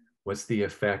 What's the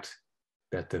effect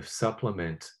that the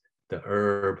supplement, the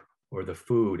herb, or the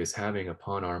food is having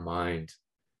upon our mind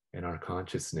and our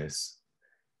consciousness?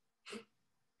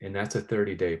 And that's a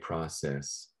 30-day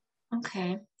process.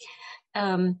 Okay.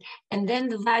 And then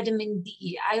the vitamin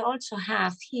D. I also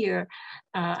have here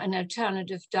an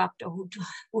alternative doctor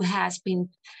who has been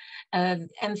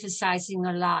emphasizing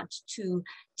a lot to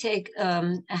take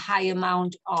a high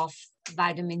amount of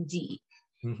vitamin D.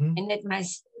 Mm-hmm. And at my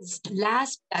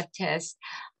last blood test,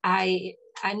 I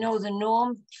know the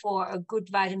norm for a good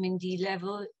vitamin D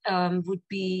level would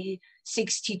be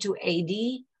 60 to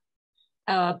 80,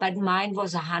 but mine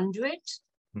was 100.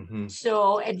 Mm-hmm.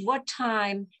 So at what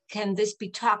time can this be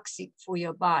toxic for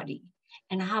your body?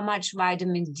 And how much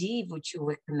vitamin D would you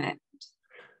recommend?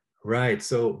 Right.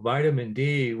 So vitamin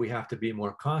D, we have to be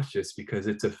more cautious because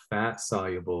it's a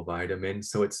fat-soluble vitamin.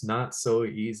 So it's not so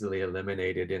easily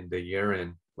eliminated in the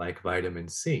urine like vitamin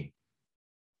C.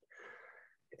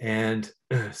 And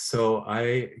so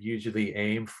I usually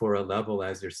aim for a level,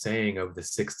 as you're saying, of the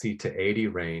 60 to 80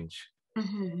 range.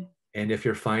 Mm-hmm. And if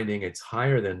you're finding it's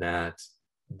higher than that,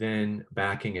 then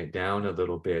backing it down a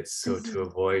little bit so Mm-hmm. to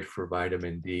avoid for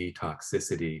vitamin D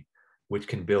toxicity, which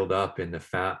can build up in the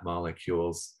fat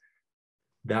molecules.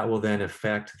 That will then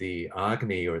affect the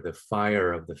agni, or the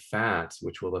fire of the fat,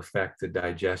 which will affect the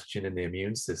digestion and the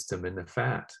immune system in the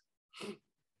fat.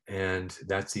 And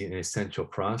that's an essential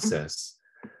process.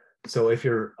 So if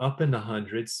you're up in the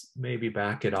hundreds, maybe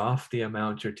back it off the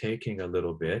amount you're taking a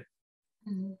little bit.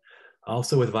 Mm-hmm.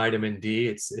 Also with vitamin D,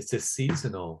 it's a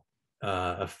seasonal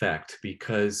effect,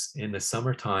 because in the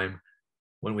summertime,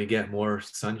 when we get more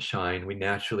sunshine, we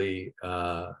naturally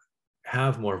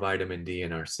have more vitamin D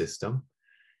in our system.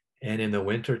 And in the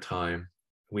wintertime,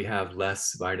 we have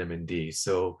less vitamin D.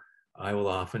 So I will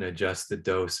often adjust the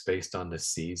dose based on the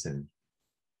season.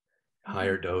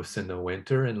 Higher dose in the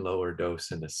winter and lower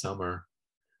dose in the summer.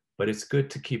 But it's good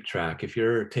to keep track. If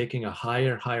you're taking a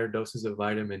higher doses of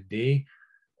vitamin D,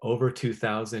 over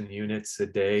 2,000 units a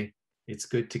day, it's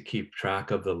good to keep track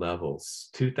of the levels.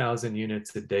 2,000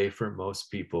 units a day for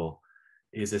most people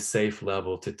is a safe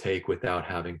level to take without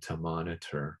having to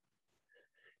monitor.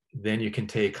 Then you can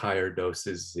take higher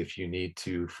doses if you need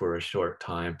to for a short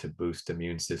time to boost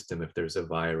immune system if there's a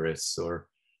virus or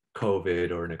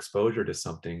COVID or an exposure to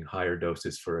something, higher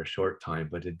doses for a short time.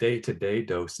 But a day-to-day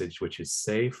dosage, which is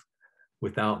safe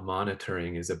without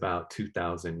monitoring, is about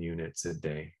 2,000 units a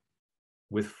day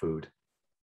with food.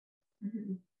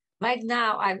 Mm-hmm. Right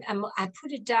now, I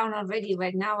put it down already.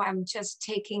 Right now, I'm just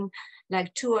taking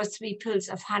like 2 or 3 pills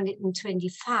of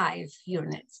 125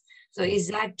 units. So is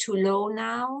that too low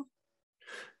now?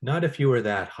 Not if you were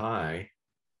that high.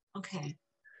 Okay.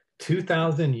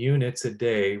 2,000 units a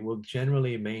day will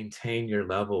generally maintain your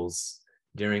levels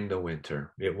during the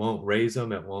winter. It won't raise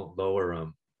them, it won't lower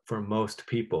them for most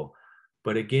people.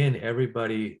 But again,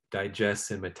 everybody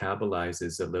digests and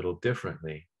metabolizes a little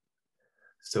differently.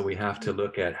 So we have to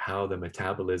look at how the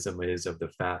metabolism is of the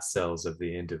fat cells of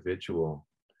the individual,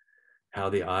 how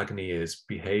the agni is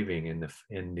behaving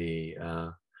in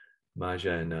the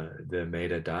maja and the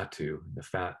meta dhatu, the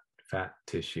fat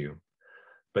tissue.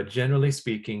 But generally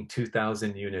speaking,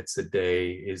 2,000 units a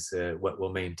day is what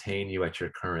will maintain you at your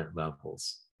current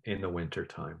levels in the winter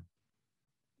time.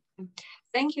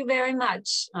 Thank you very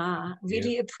much.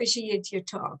 Really appreciate your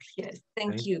talk. Yes,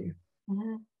 thank you.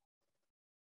 Mm-hmm.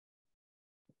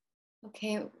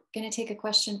 Okay, I'm going to take a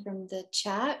question from the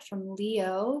chat from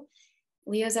Leo.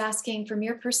 Leo's asking, from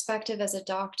your perspective as a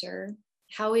doctor,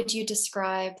 how would you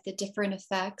describe the different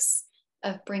effects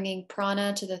of bringing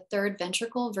prana to the third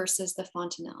ventricle versus the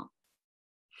fontanelle?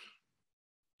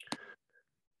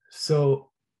 So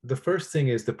the first thing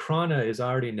is the prana is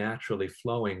already naturally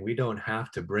flowing. We don't have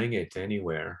to bring it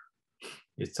anywhere.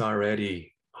 It's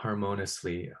already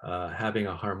harmoniously having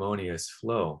a harmonious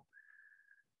flow.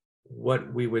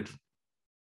 What we would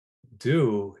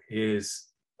do is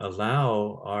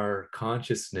allow our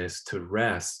consciousness to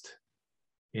rest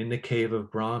in the cave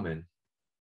of Brahman,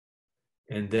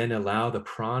 and then allow the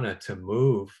prana to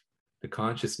move the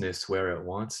consciousness where it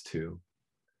wants to.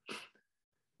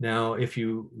 Now, if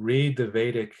you read the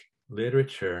Vedic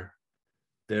literature,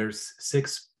 there's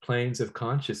 6 planes of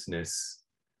consciousness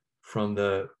from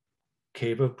the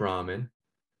cave of Brahman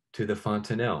to the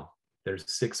fontanelle. There's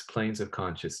 6 planes of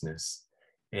consciousness,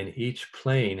 and each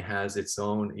plane has its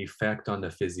own effect on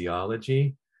the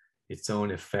physiology, its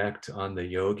own effect on the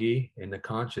yogi and the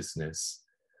consciousness.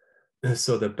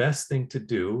 So the best thing to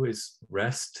do is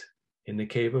rest in the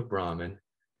cave of Brahman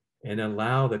and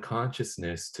allow the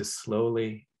consciousness to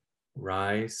slowly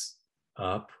rise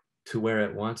up to where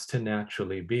it wants to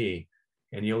naturally be.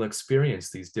 And you'll experience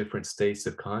these different states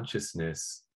of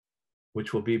consciousness,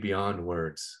 which will be beyond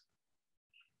words,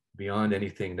 beyond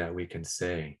anything that we can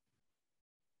say.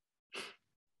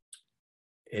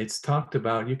 it's talked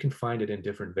about, you can find it in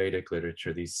different Vedic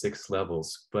literature, these 6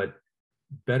 levels, but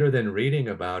better than reading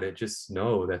about it, just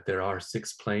know that there are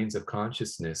 6 planes of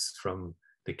consciousness from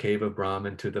the cave of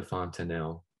Brahman to the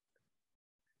fontanelle.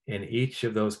 And each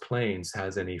of those planes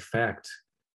has an effect.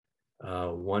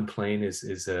 One plane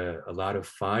is a lot of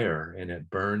fire, and it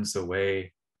burns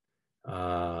away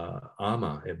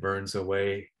ama, it burns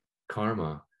away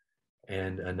karma.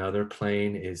 And another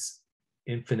plane is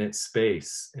infinite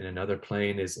space, and another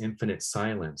plane is infinite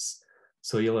silence.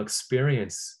 So you'll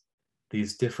experience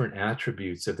these different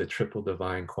attributes of the triple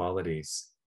divine qualities.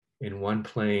 In one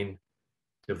plane,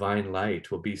 divine light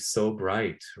will be so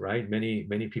bright, right?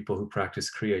 Many people who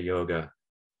practice Kriya yoga,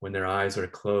 when their eyes are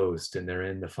closed and they're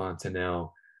in the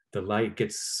fontanelle, the light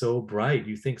gets so bright,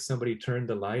 you think somebody turned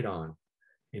the light on,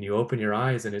 and you open your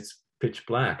eyes and it's pitch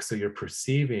black. So you're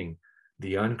perceiving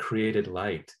the uncreated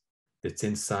light that's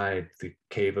inside the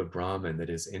cave of Brahman,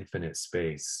 that is infinite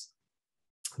space.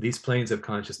 These planes of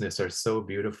consciousness are so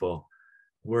beautiful.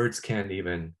 Words can't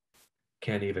even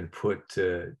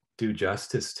do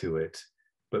justice to it.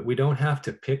 But we don't have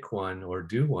to pick one or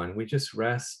do one. We just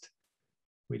rest.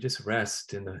 We just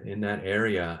rest in that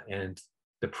area, and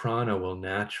the prana will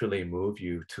naturally move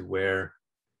you to where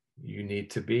you need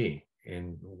to be,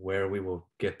 and where we will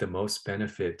get the most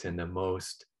benefit and the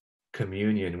most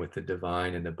communion with the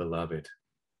divine and the beloved.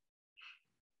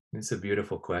 It's a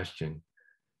beautiful question.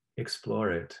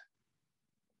 Explore it.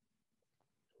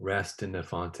 Rest in the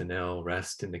fontanelle,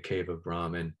 rest in the cave of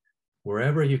Brahman.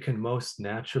 Wherever you can most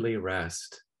naturally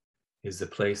rest is the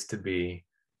place to be,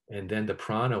 and then the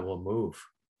prana will move.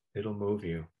 It'll move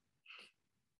you.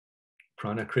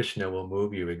 Prana Krishna will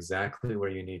move you exactly where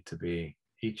you need to be,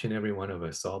 each and every one of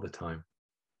us, all the time.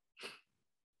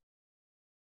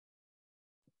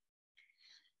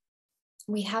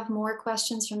 We have more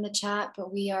questions from the chat,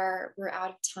 but we're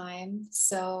out of time.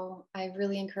 So I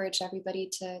really encourage everybody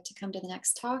to come to the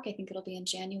next talk. I think it'll be in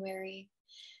January.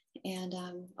 And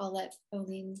I'll let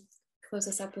Olixn close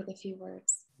us up with a few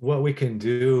words. What we can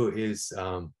do is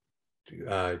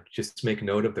just make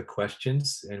note of the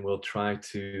questions, and we'll try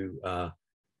to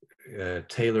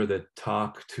tailor the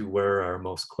talk to where our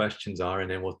most questions are, and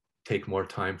then we'll take more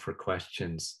time for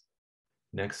questions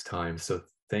next time. So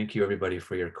thank you, everybody,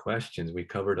 for your questions. We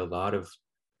covered a lot of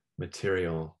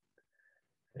material.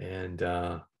 And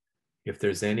if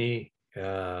there's any,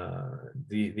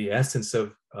 the essence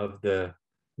of the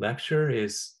lecture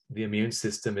is the immune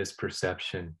system is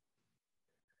perception,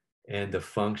 and the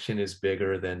function is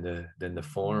bigger than the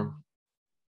form.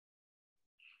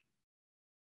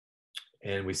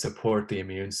 And we support the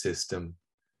immune system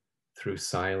through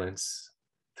silence,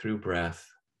 through breath,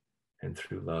 and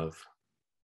through love.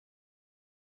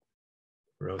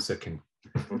 Rosa can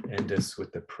end us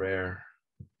with the prayer.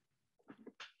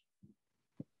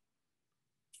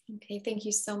 Okay, thank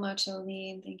you so much,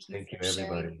 Olixn. Thank you for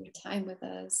sharing your time with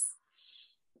us.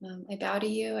 I bow to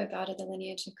you. I bow to the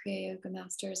lineage of Kriya Yoga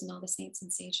masters and all the saints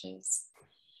and sages.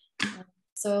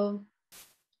 So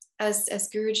as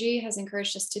Guruji has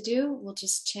encouraged us to do, we'll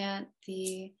just chant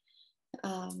the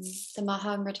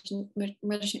Maha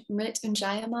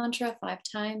Mrityunjaya mantra 5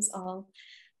 times. I'll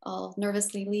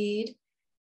nervously lead,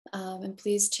 and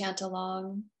please chant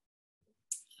along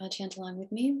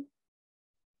with me.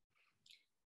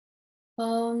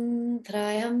 Om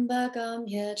Trayambakam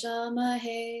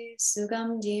Yajamahe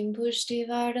Sugandhim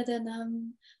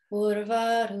Pushtivardhanam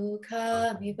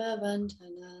Urvarukami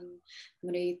Bhavantanan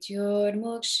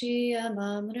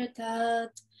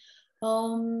Mrityurmukshiyamamritat.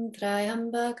 Om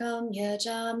Trayambakam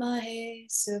Yajamahe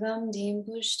Sugandhim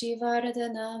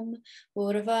Pushtivardhanam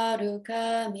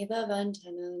Urvarukami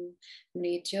Bhavantanan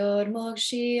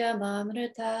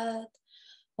Mrityurmukshiyamamritat.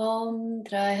 Om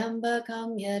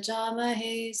Trayambakam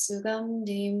Yajamahe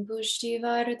Sugandhim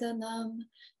Pushtivardhanam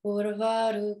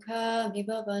Urvarukami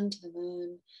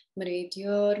Bhavantanan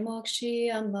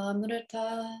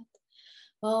Mrityurmukshiyamamritat.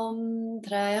 Om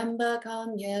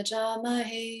Trayambakam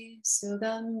Yajamahe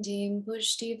Sugandhim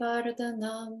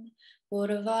Pushtivardhanam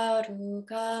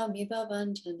Urvarukami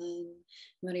Bhavantanan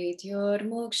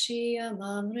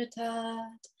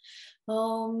Mrityurmukshiyamamritat.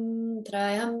 Om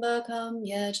Trayambakam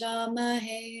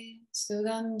Yajamahe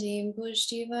Sugandhim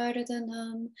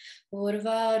Pushtivardhanam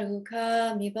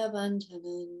Urvarukami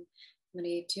Bhavantanan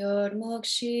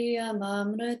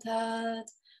Mrityurmukshiyamamritat.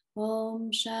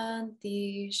 Om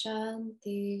Shanti,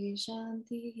 Shanti,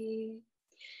 Shanti.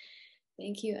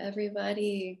 Thank you,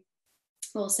 everybody.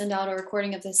 We'll send out a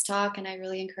recording of this talk, and I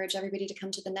really encourage everybody to come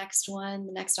to the next one.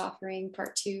 The next offering,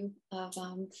 part 2 of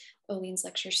Olixn's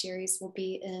lecture series, will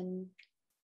be in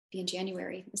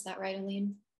January. Is that right,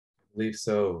 Olixn? believe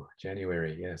so.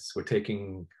 January, yes. We're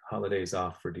taking holidays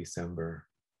off for December.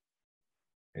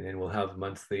 And then we'll have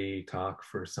monthly talk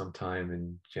for some time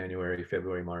in January,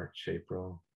 February, March,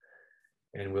 April.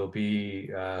 And we'll be,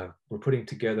 we're putting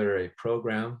together a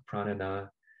program. Pranada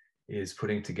is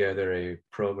putting together a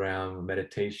program, a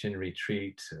meditation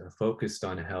retreat focused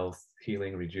on health,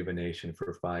 healing, rejuvenation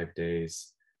for 5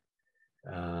 days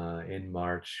in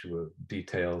March.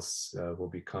 Details will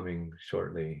be coming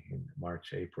shortly in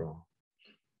March, April.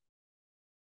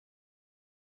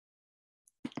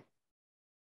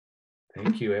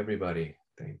 Thank you, everybody.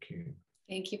 Thank you.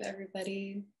 Thank you,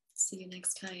 everybody. See you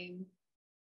next time.